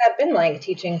that been like,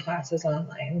 teaching classes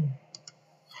online?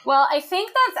 Well, I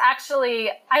think that's actually,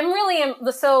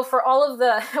 so for all of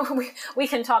the, we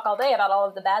can talk all day about all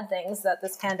of the bad things that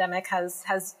this pandemic has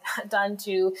done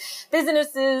to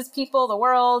businesses, people, the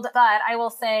world. But I will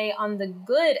say on the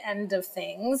good end of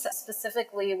things,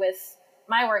 specifically with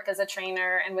my work as a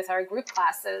trainer and with our group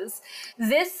classes,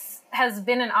 this has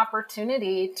been an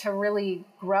opportunity to really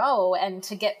grow and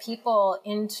to get people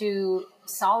into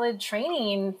solid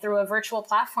training through a virtual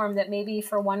platform that maybe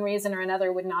for one reason or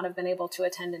another would not have been able to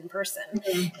attend in person.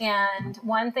 Mm-hmm. And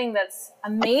one thing that's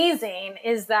amazing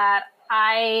is that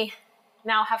I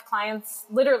now have clients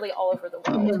literally all over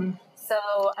the world. Mm-hmm. So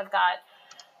I've got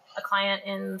a client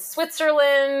in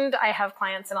Switzerland. I have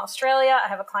clients in Australia. I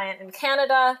have a client in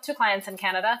Canada, 2 clients in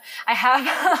Canada. I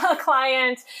have a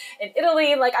client in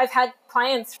Italy. Like, I've had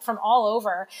clients from all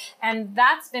over. And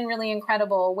that's been really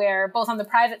incredible, where both on the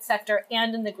private sector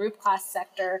and in the group class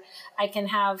sector, I can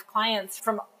have clients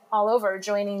from all over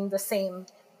joining the same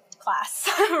class,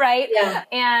 right? Yeah.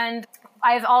 And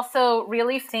I've also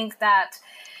really think that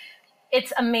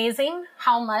it's amazing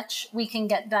how much we can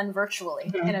get done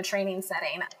virtually in a training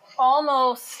setting.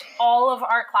 Almost all of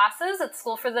our classes at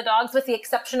School for the Dogs, with the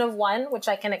exception of one, which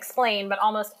I can explain, but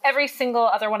almost every single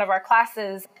other one of our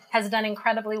classes has done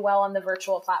incredibly well on the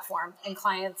virtual platform, and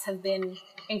clients have been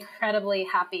incredibly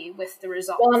happy with the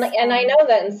results. Well, and I know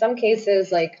that in some cases,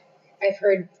 like, I've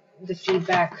heard the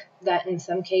feedback that in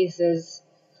some cases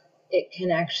it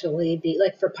can actually be,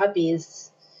 like for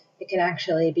puppies, it can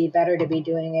actually be better to be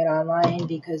doing it online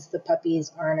because the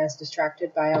puppies aren't as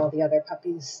distracted by all the other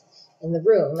puppies in the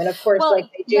room. And of course,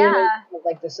 like they do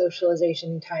like the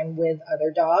socialization time with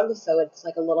other dogs. So it's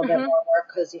like a little bit more work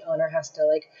because the owner has to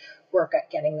like work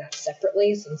at getting that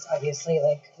separately, since obviously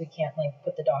like we can't like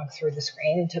put the dog through the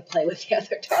screen to play with the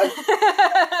other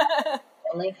dogs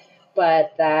only,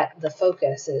 but that the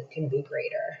focus, it can be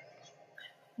greater.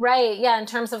 Right. Yeah. In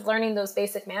terms of learning those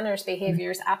basic manners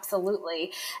behaviors,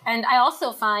 absolutely. And I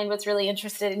also find what's really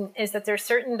interesting is that there's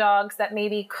certain dogs that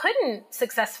maybe couldn't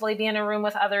successfully be in a room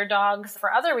with other dogs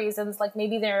for other reasons, like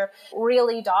maybe they're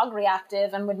really dog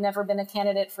reactive and would never been a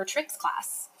candidate for tricks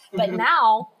class. But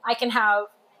now I can have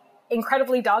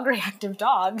incredibly dog reactive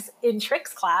dogs in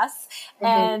tricks class,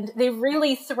 and they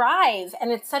really thrive,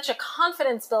 and it's such a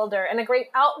confidence builder and a great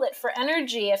outlet for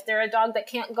energy if they're a dog that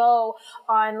can't go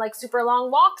on like super long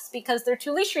walks because they're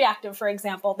too leash reactive, for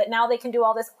example, but now they can do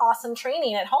all this awesome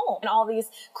training at home and all these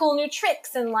cool new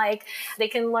tricks, and like they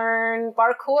can learn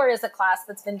parkour as a class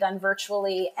that's been done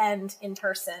virtually and in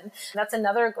person. That's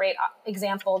another great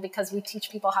example because we teach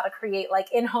people how to create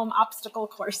like in-home obstacle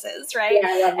courses, right? Yeah,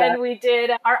 I love that. And we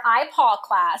did our iPaw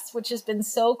class, which has been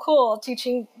so cool,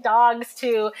 teaching dogs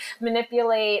to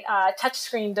manipulate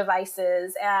touchscreen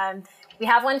devices. And we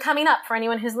have one coming up for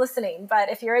anyone who's listening. But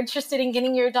if you're interested in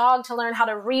getting your dog to learn how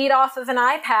to read off of an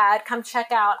iPad, come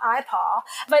check out iPaw.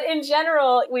 But in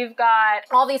general, we've got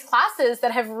all these classes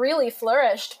that have really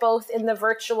flourished both in the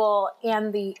virtual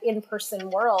and the in-person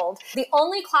world. The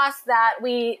only class that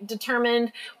we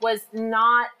determined was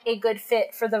not a good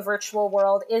fit for the virtual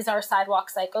world is our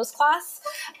Sidewalk Psychos class.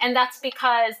 And that's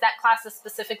because that class is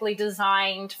specifically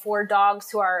designed for dogs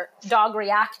who are dog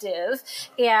reactive,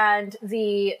 and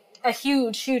a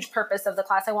huge purpose of the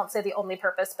class, I won't say the only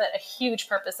purpose, but a huge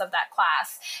purpose of that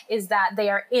class is that they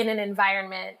are in an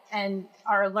environment and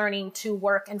are learning to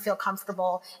work and feel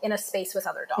comfortable in a space with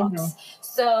other dogs.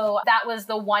 So that was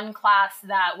the one class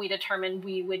that we determined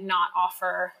we would not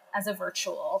offer as a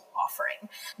virtual offering.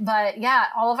 But yeah,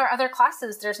 all of our other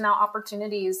classes, there's now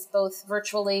opportunities both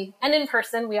virtually and in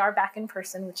person. We are back in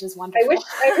person, which is wonderful. I wish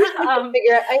we could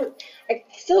figure out, I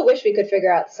still wish we could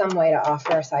figure out some way to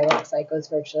offer our Sidewalk Psychos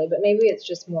virtually, but maybe it's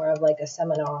just more of like a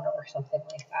seminar or something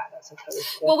like that as opposed to...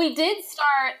 Well, we did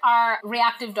start our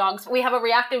reactive dogs. We have a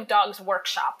reactive dogs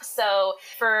workshop. So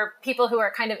for people who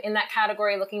are kind of in that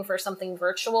category looking for something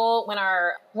virtual, when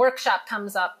our workshop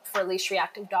comes up for leash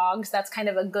reactive dogs, that's kind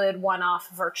of a good one-off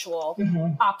virtual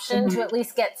option to at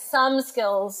least get some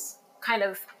skills kind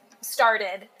of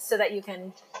started so that you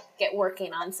can get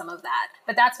working on some of that.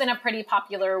 But that's been a pretty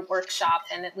popular workshop,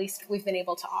 and at least we've been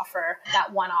able to offer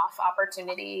that one-off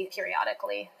opportunity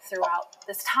periodically throughout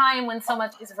this time when so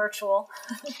much is virtual.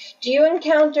 Do you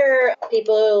encounter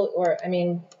people, or I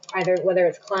mean, either whether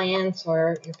it's clients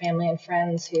or your family and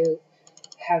friends who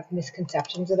have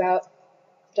misconceptions about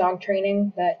dog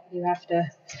training that you have to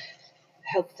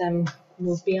help them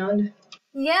move beyond?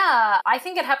 Yeah, I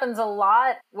think it happens a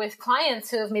lot with clients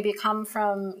who have maybe come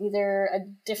from either a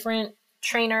different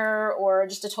trainer or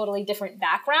just a totally different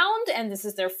background, and this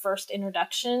is their first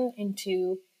introduction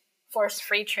into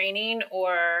force-free training,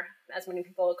 or as many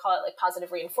people would call it, like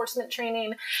positive reinforcement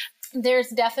training. There's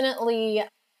definitely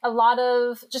a lot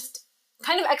of just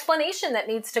kind of explanation that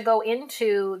needs to go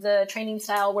into the training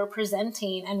style we're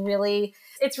presenting, and really,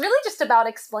 it's really just about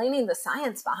explaining the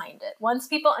science behind it. Once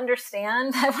people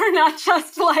understand that we're not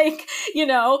just like,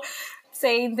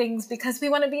 saying things because we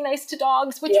want to be nice to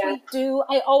dogs, which we do.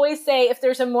 I always say if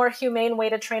there's a more humane way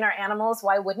to train our animals,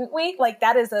 why wouldn't we? Like,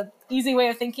 that is an easy way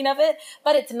of thinking of it.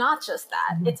 But it's not just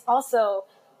that. It's also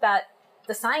that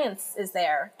the science is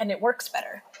there and it works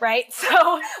better, right?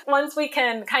 So once we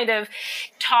can kind of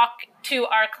talk to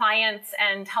our clients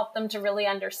and help them to really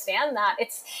understand that,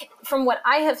 it's, from what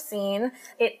I have seen,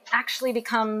 it actually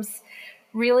becomes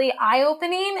really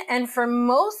eye-opening. And for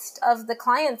most of the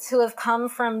clients who have come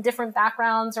from different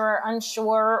backgrounds or are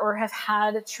unsure or have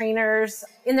had trainers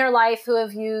in their life who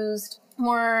have used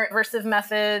more aversive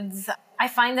methods, I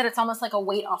find that it's almost like a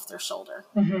weight off their shoulder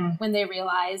when they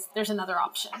realize there's another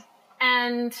option.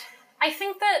 And I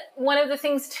think that one of the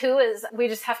things too is we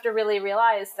just have to really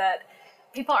realize that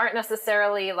people aren't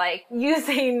necessarily like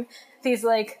using these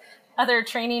like other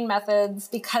training methods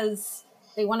because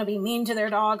they want to be mean to their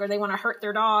dog or they want to hurt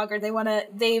their dog or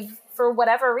they've, for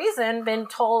whatever reason, been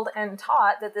told and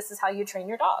taught that this is how you train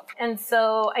your dog. And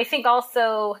so I think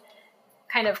also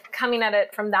kind of coming at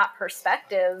it from that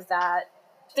perspective that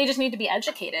they just need to be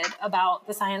educated about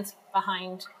the science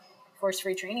behind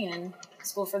force-free training and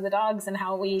School for the Dogs and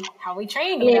how we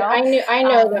train. I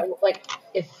know that like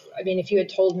if you had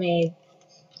told me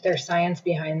there's science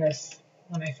behind this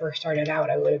when I first started out,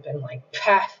 I would have been like,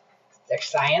 there's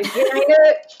science behind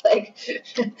it,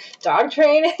 like dog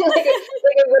training,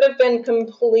 it would have been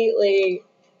completely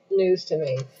news to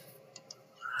me.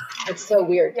 It's so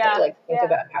weird to think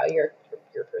about how your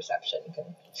perception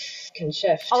can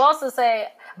shift. I'll also say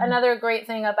another great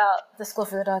thing about the School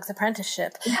for the Dogs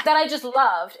apprenticeship that I just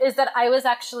loved is that I was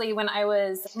actually, when I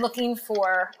was looking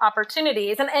for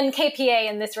opportunities, and KPA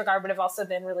in this regard would have also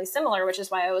been really similar, which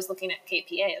is why I was looking at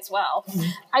KPA as well. Mm-hmm.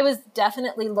 I was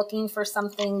definitely looking for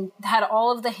something that had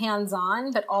all of the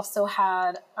hands-on, but also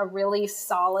had a really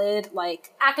solid,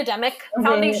 academic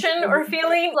foundation or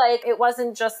feeling. It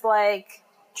wasn't just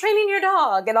training your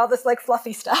dog and all this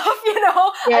fluffy stuff,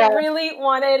 Yeah. I really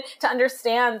wanted to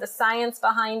understand the science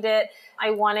behind it.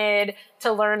 I wanted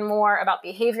to learn more about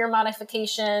behavior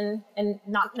modification, and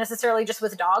not necessarily just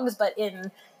with dogs, but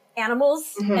in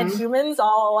animals and humans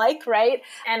all alike, right?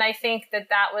 And I think that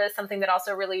was something that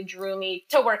also really drew me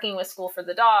to working with School for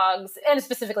the Dogs, and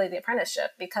specifically the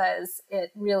apprenticeship, because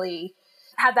it really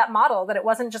had that model that it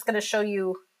wasn't just going to show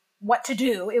you what to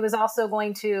do. It was also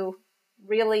going to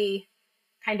really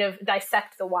kind of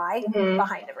dissect the why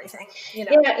behind everything. Yeah,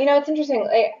 it's interesting.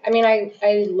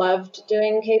 I loved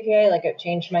doing KPA. It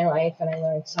changed my life, and I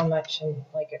learned so much. And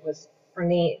it was, for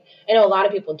me, I know a lot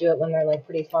of people do it when they're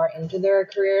pretty far into their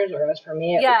careers, whereas for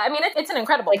me, it's an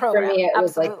incredible program. For me, it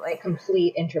Absolutely. was a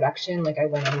complete introduction. I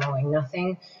went in knowing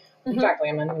nothing. In fact,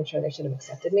 I'm not even sure they should have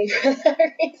accepted me for that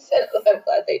reason. I'm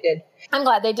glad they did. I'm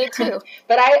glad they did too.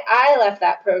 But I left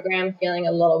that program feeling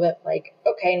a little bit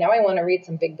okay, now I want to read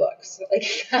some big books.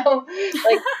 Now,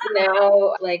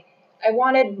 I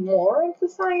wanted more of the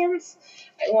science.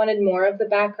 I wanted more of the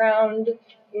background.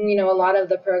 A lot of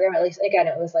the program, at least, again,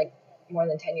 it was more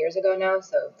than 10 years ago now,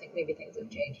 so I think maybe things have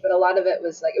changed. But a lot of it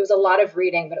was it was a lot of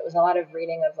reading, but it was a lot of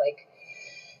reading of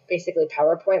basically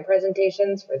PowerPoint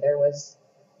presentations where there was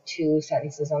 2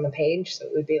 sentences on the page. So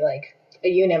it would be a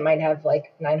unit might have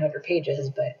 900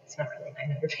 pages, but it's not really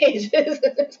 900 pages.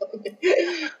 There's only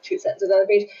 2 sentences on the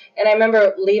page. And I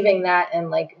remember leaving that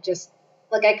and I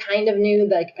kind of knew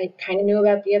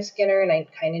about B.F. Skinner, and I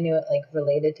kind of knew it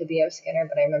related to B.F. Skinner,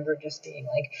 but I remember just being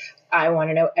I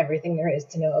want to know everything there is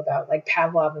to know about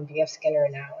Pavlov and B.F. Skinner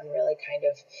now, and really kind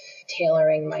of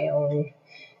tailoring my own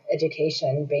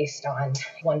education based on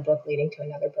one book leading to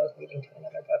another book,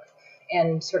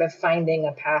 and sort of finding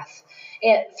a path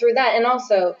and through that. And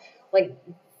also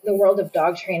the world of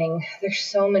dog training, there's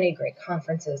so many great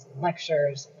conferences and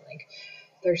lectures, and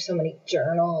there's so many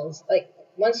journals.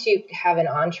 Once you have an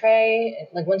entree,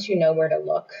 once you know where to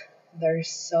look, there's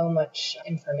so much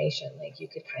information. You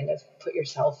could kind of put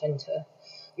yourself into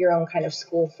your own kind of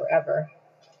school forever,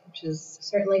 which is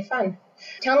certainly fun.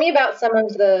 Tell me about some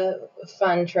of the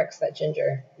fun tricks that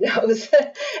Ginger knows.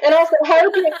 And also, how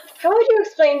would you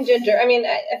explain Ginger? I mean,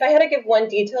 if I had to give one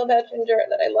detail about Ginger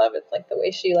that I love, it's the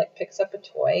way she picks up a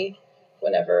toy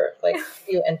whenever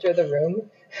you enter the room.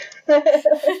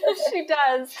 She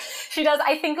does.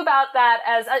 I think about that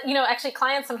as, actually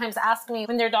clients sometimes ask me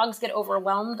when their dogs get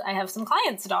overwhelmed. I have some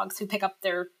clients' dogs who pick up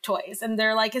their toys and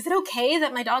they're like, is it okay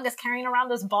that my dog is carrying around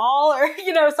this ball or,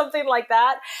 something like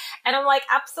that? And I'm like,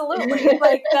 absolutely.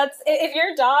 That's, if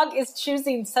your dog is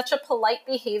choosing such a polite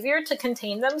behavior to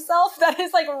contain themselves, that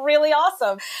is really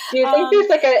awesome. Do you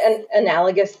think there's an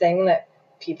analogous thing that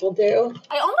people do?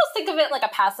 I almost think of it like a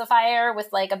pacifier with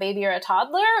a baby or a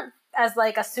toddler, as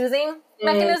a soothing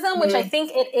mechanism, which I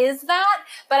think it is that,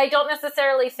 but I don't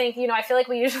necessarily think, I feel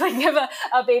we usually give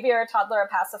a baby or a toddler a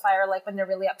pacifier when they're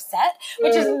really upset,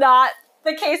 which is not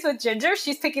the case with Ginger.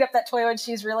 She's picking up that toy when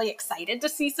she's really excited to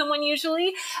see someone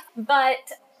usually, but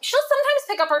she'll sometimes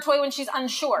pick up her toy when she's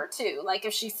unsure too.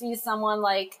 If she sees someone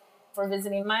for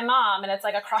visiting my mom and it's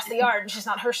across the yard and she's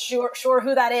not sure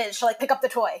who that is, she'll pick up the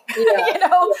toy,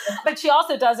 but she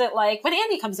also does it when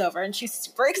Andy comes over and she's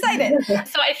super excited.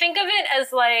 So I think of it as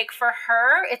for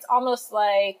her, it's almost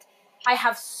I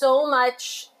have so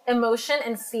much emotion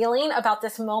and feeling about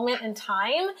this moment in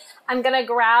time. I'm going to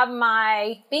grab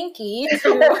my binky to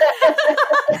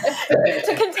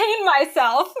contain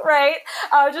myself, right?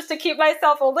 Just to keep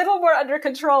myself a little more under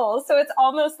control. So it's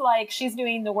almost she's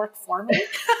doing the work for me.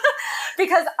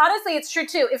 Because honestly, it's true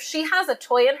too. If she has a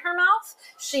toy in her mouth,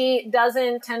 she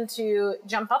doesn't tend to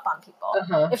jump up on people.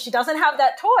 If she doesn't have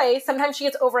that toy, sometimes she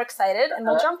gets overexcited and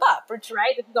will jump up, which,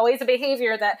 right? It's always a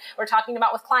behavior that we're talking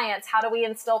about with clients. How do we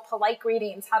instill polite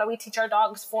greetings? How do we teach our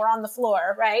dogs 4 on the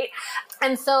floor, right?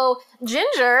 And so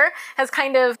Ginger has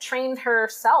kind of trained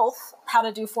herself how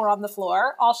to do 4 on the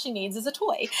floor. All she needs is a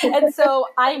toy. And so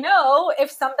I know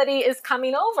if somebody is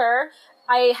coming over,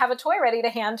 I have a toy ready to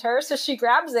hand her, so she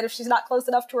grabs it if she's not close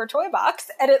enough to her toy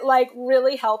box, and it like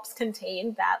really helps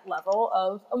contain that level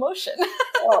of emotion.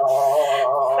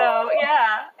 So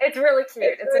yeah, it's really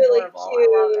cute. It's really adorable. cute.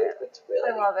 I love it. It's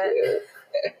really I love it.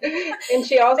 cute. And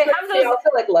she also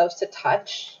like loves to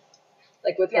touch,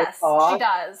 like with her paw. Yes, she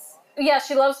does. Yeah,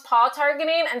 she loves paw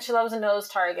targeting and she loves nose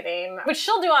targeting, which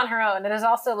she'll do on her own. It has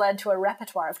also led to a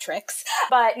repertoire of tricks.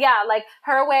 But yeah, like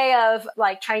her way of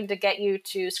like trying to get you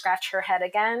to scratch her head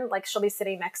again, like she'll be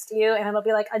sitting next to you and it'll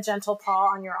be like a gentle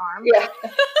paw on your arm. Yeah.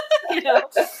 You know,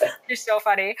 it's so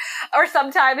funny. Or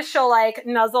sometimes she'll like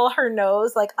nuzzle her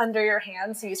nose like under your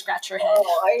hand so you scratch your head.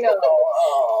 Oh, I know.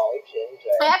 Oh, Ginger.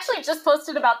 I actually just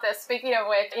posted about this, speaking of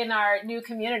which, in our new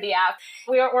community app.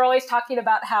 We're always talking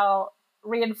about how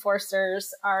reinforcers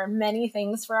are many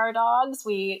things for our dogs.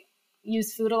 We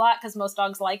use food a lot because most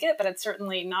dogs like it, but it's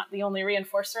certainly not the only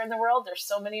reinforcer in the world. There's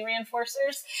so many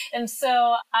reinforcers. And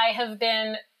so I have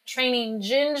been training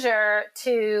Ginger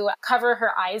to cover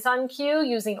her eyes on cue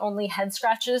using only head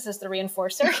scratches as the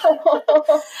reinforcer.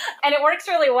 And it works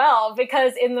really well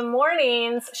because in the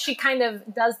mornings, she kind of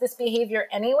does this behavior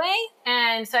anyway.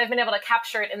 And so I've been able to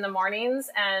capture it in the mornings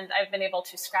and I've been able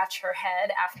to scratch her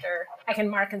head after, I can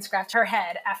mark and scratch her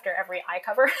head after every eye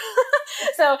cover.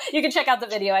 So you can check out the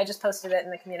video. I just posted it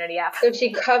in the community app. So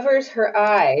she covers her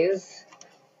eyes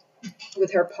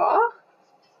with her paw?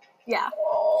 Yeah.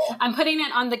 Oh. I'm putting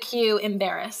it on the cue,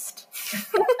 embarrassed.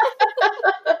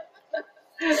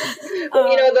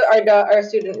 Well, you know, our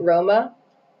student Roma.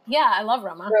 Yeah, I love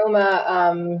Roma.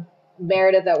 Roma,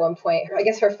 Meredith at one point, I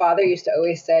guess her father used to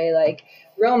always say, like,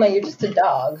 Roma, you're just a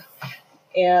dog.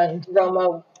 And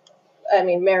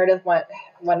Meredith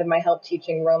wanted my help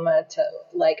teaching Roma to,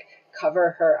 like,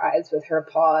 cover her eyes with her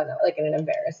paw and, like, in an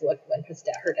embarrassed look when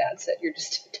her dad said, you're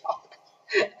just a dog.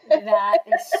 That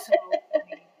is so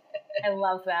funny. I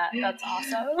love that. That's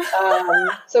awesome.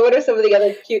 So what are some of the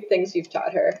other cute things you've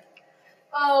taught her?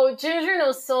 Oh, Ginger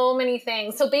knows so many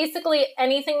things. So basically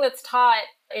anything that's taught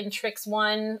in Tricks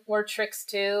 1 or Tricks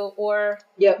 2 or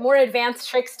more advanced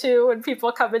Tricks 2 when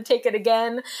people come and take it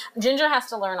again, Ginger has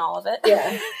to learn all of it.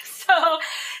 Yeah. So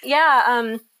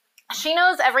yeah, she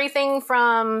knows everything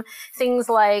from things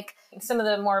like some of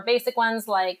the more basic ones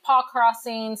like paw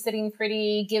crossing, sitting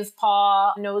pretty, give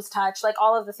paw, nose touch, like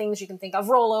all of the things you can think of,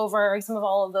 roll over, some of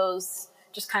all of those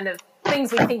just kind of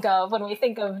things we think of when we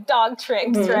think of dog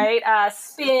tricks, right?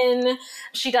 Spin.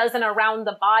 She does an around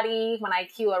the body. When I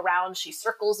cue around, she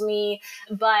circles me.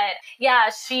 But yeah,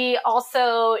 she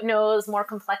also knows more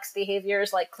complex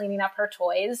behaviors like cleaning up her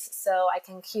toys. So I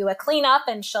can cue a clean up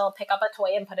and she'll pick up a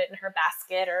toy and put it in her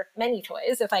basket, or many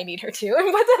toys if I need her to,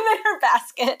 and put them in her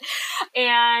basket.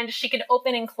 And she can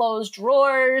open and close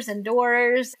drawers and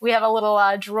doors. We have a little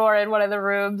drawer in one of the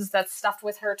rooms that's stuffed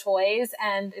with her toys,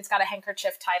 and it's got a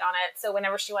handkerchief tied on it. So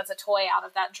whenever she wants a toy out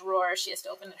of that drawer, she has to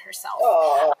open it herself.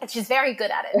 Aww. And she's very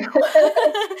good at it.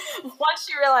 Once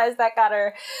she realized that got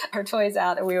her toys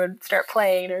out and we would start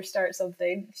playing or start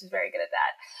something, she's very good at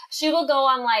that. She will go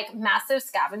on like massive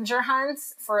scavenger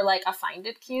hunts for like a find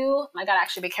it cue. I gotta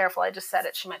actually be careful. I just said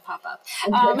it. She might pop up.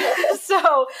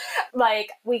 So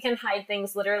like we can hide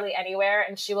things literally anywhere,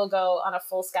 and she will go on a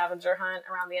full scavenger hunt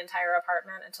around the entire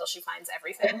apartment until she finds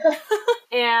everything.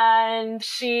 And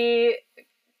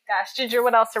gosh, Ginger,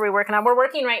 what else are we working on? We're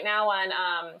working right now on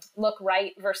look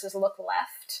right versus look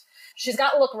left. She's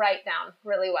got look right down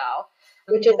really well.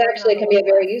 Which is actually can be a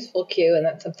very useful cue, and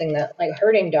that's something that like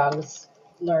herding dogs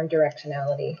learn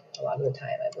directionality a lot of the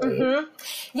time, I believe.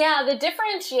 Mm-hmm. Yeah, the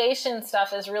differentiation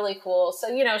stuff is really cool. So,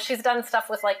 you know, she's done stuff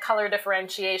with like color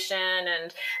differentiation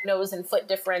and nose and foot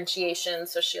differentiation.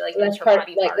 So she like knows her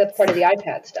body parts. That's part of the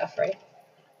iPad stuff, right?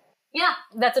 Yeah,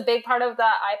 that's a big part of the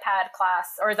iPad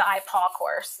class or the iPaw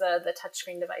course, the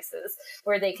touchscreen devices,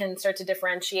 where they can start to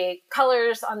differentiate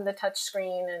colors on the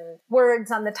touchscreen and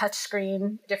words on the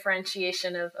touchscreen,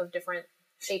 differentiation of different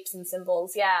shapes and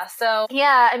symbols. Yeah. So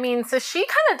yeah, I mean, so she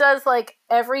kind of does like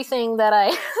everything that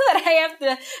I have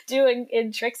to do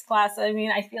in tricks class. I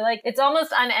mean, I feel like it's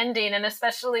almost unending, and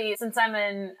especially since I'm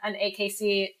an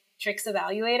AKC tricks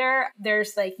evaluator,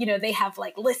 there's like, you know, they have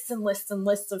like lists and lists and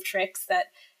lists of tricks that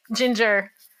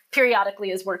Ginger periodically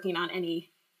is working on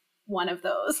any one of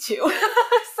those too.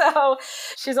 So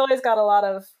she's always got a lot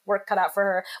of work cut out for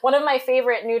her. One of my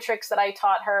favorite new tricks that I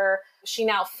taught her, she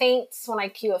now faints when I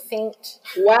cue a feint.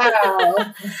 Wow.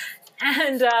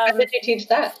 And how did you teach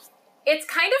that? It's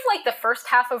kind of like the first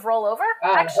half of rollover,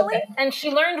 actually. Okay. And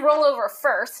she learned rollover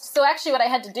first. So actually what I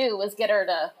had to do was get her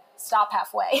to stop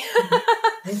halfway.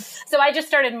 So I just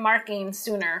started marking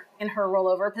sooner in her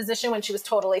rollover position when she was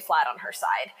totally flat on her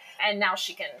side. And now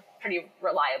she can pretty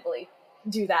reliably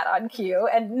do that on cue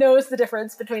and knows the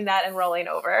difference between that and rolling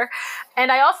over.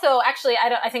 And I also, actually,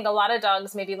 I think a lot of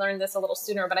dogs maybe learned this a little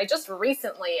sooner, but I just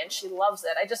recently, and she loves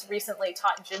it, I just recently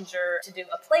taught Ginger to do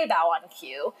a play bow on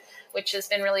cue, which has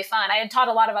been really fun. I had taught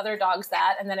a lot of other dogs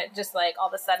that, and then it just like, all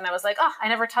of a sudden I was like, oh, I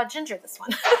never taught Ginger this one.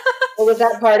 Well, was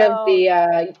that part of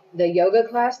the yoga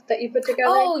class that you put together?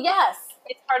 Oh, yes.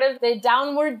 It's part of the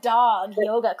Downward Dog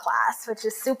yoga class, which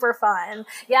is super fun.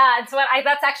 Yeah, and so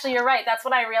that's actually, you're right. That's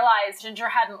what I realized. Ginger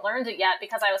hadn't learned it yet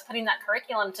because I was putting that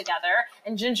curriculum together,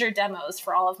 and Ginger demos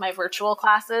for all of my virtual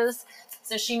classes.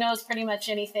 So she knows pretty much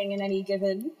anything in any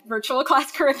given virtual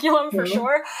class curriculum for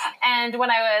sure. And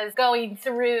when I was going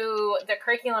through the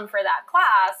curriculum for that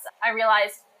class, I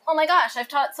realized, oh my gosh, I've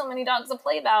taught so many dogs a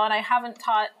play bow and I haven't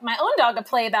taught my own dog a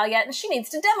play bow yet, and she needs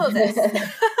to demo this.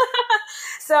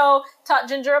 So taught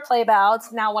Ginger a play bow.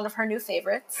 It's now one of her new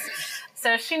favorites.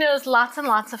 So she knows lots and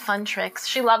lots of fun tricks.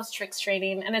 She loves tricks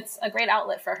training, and it's a great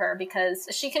outlet for her because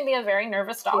she can be a very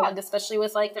nervous dog, especially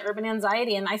with like the urban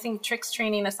anxiety. And I think tricks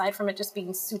training, aside from it just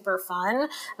being super fun,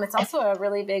 it's also a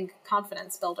really big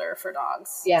confidence builder for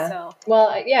dogs. Yeah. So.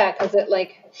 Well, yeah, because it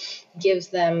like gives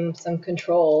them some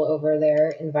control over their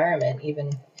environment,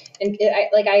 even. And I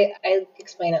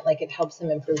explain it like it helps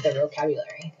them improve their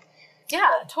vocabulary.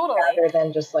 Yeah, totally. Rather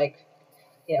than just like,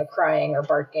 crying or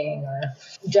barking or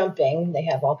jumping. They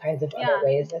have all kinds of other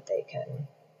ways that they can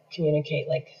communicate,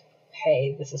 like,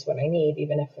 hey, this is what I need,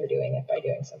 even if they're doing it by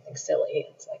doing something silly.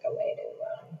 It's like a way to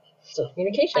still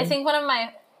communication. I think one of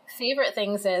my favorite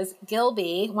things is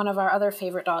Gilby, one of our other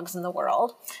favorite dogs in the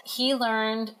world. He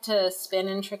learned to spin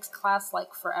in tricks class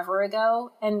like forever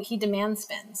ago, and he demand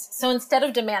spins. So instead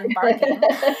of demand barking,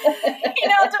 demand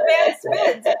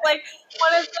spins. It's like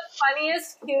one of the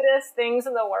funniest, cutest things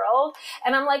in the world.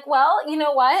 And I'm like, well, you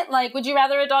know what? Like, would you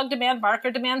rather a dog demand bark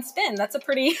or demand spin? That's a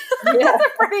pretty, that's a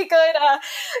pretty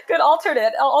good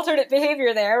alternate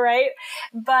behavior there, right?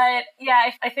 But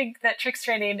yeah, I think that tricks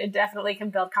training, it definitely can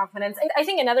build confidence. And I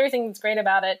think another thing that's great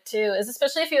about it too is,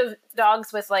 especially if you have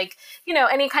dogs with like,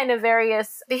 any kind of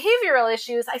various behavioral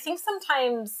issues, I think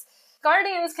sometimes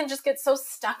guardians can just get so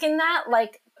stuck in that,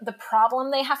 like the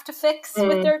problem they have to fix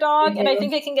with their dog. And I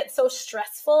think it can get so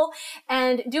stressful.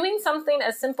 And doing something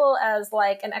as simple as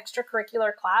like an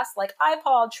extracurricular class, like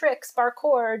iPod, tricks,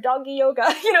 parkour, doggy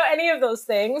yoga, any of those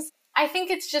things. I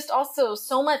think it's just also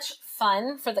so much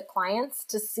fun for the clients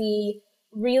to see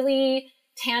really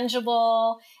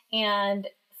tangible and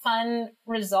fun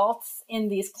results in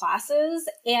these classes.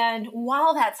 And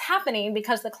while that's happening,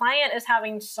 because the client is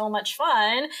having so much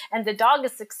fun and the dog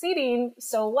is succeeding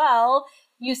so well,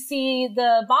 you see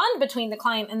the bond between the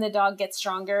client and the dog get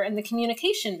stronger, and the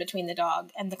communication between the dog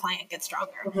and the client gets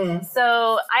stronger. Mm-hmm.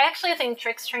 So I actually think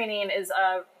tricks training is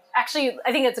I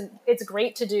think it's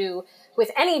great to do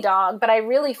with any dog, but I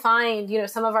really find,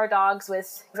 some of our dogs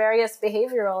with various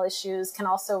behavioral issues can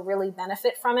also really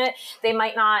benefit from it. They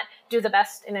might not do the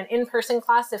best in an in-person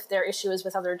class if their issue is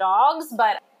with other dogs,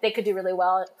 but they could do really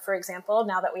well, for example,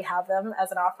 now that we have them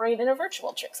as an offering in a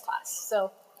virtual tricks class.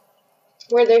 So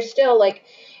where they're still like,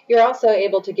 you're also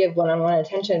able to give one-on-one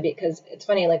attention, because it's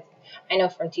funny, like I know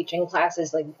from teaching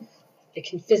classes, like it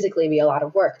can physically be a lot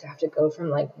of work to have to go from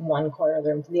like one corner of the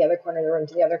room to the other corner of the room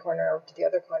to the other corner to the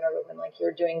other corner. But when like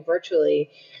you're doing virtually,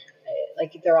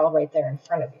 like they're all right there in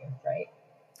front of you, right?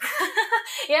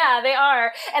 Yeah, they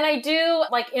are. And I do,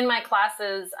 like in my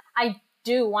classes, I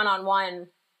do one-on-one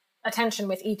attention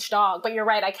with each dog, but you're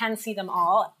right, I can see them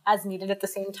all as needed at the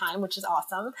same time, which is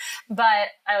awesome. But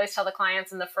I always tell the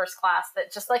clients in the first class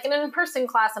that just like in an in-person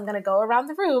class, I'm going to go around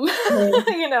the room,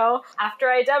 after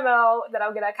I demo, that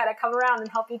I'm going to kind of come around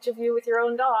and help each of you with your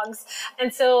own dogs.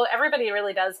 And so everybody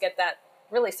really does get that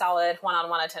really solid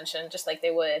one-on-one attention, just like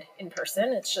they would in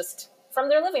person. It's just from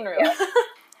their living room. Yeah.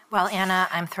 Well, Anna,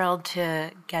 I'm thrilled to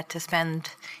get to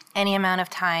spend any amount of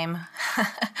time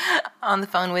on the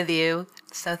phone with you.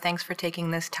 So thanks for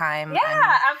taking this time.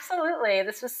 Yeah, absolutely.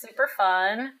 This was super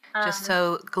fun. Just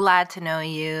so glad to know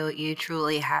you. You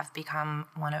truly have become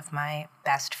one of my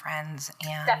best friends.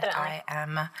 And definitely. I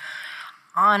am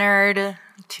honored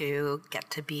to get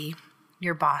to be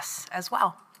your boss as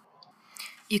well.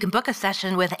 You can book a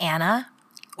session with Anna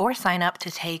or sign up to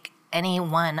take any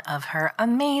one of her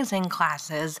amazing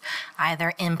classes,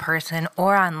 either in person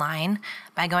or online,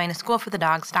 by going to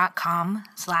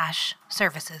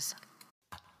schoolforthedogs.com/services.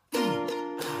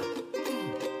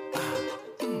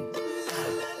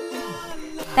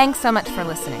 Thanks so much for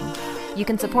listening. You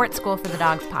can support School for the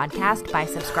Dogs podcast by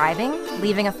subscribing,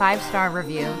 leaving a 5-star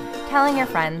review, telling your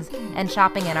friends, and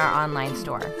shopping in our online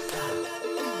store.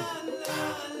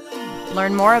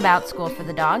 Learn more about School for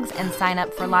the Dogs and sign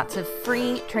up for lots of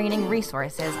free training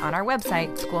resources on our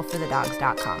website,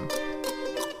 schoolforthedogs.com.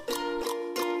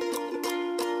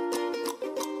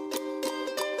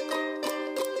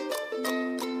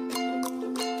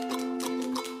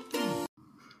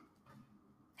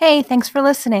 Hey, thanks for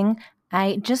listening.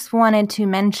 I just wanted to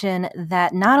mention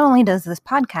that not only does this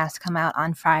podcast come out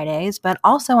on Fridays, but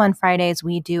also on Fridays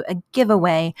we do a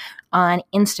giveaway on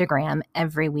Instagram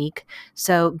every week.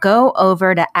 So go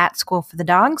over to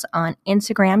 @SchoolForTheDogs on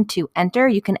Instagram to enter.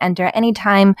 You can enter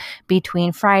anytime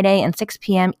between Friday and 6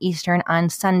 p.m. Eastern on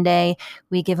Sunday.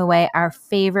 We give away our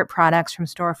favorite products from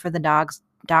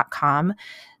storeforthedogs.com.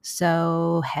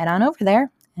 So head on over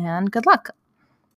there and good luck.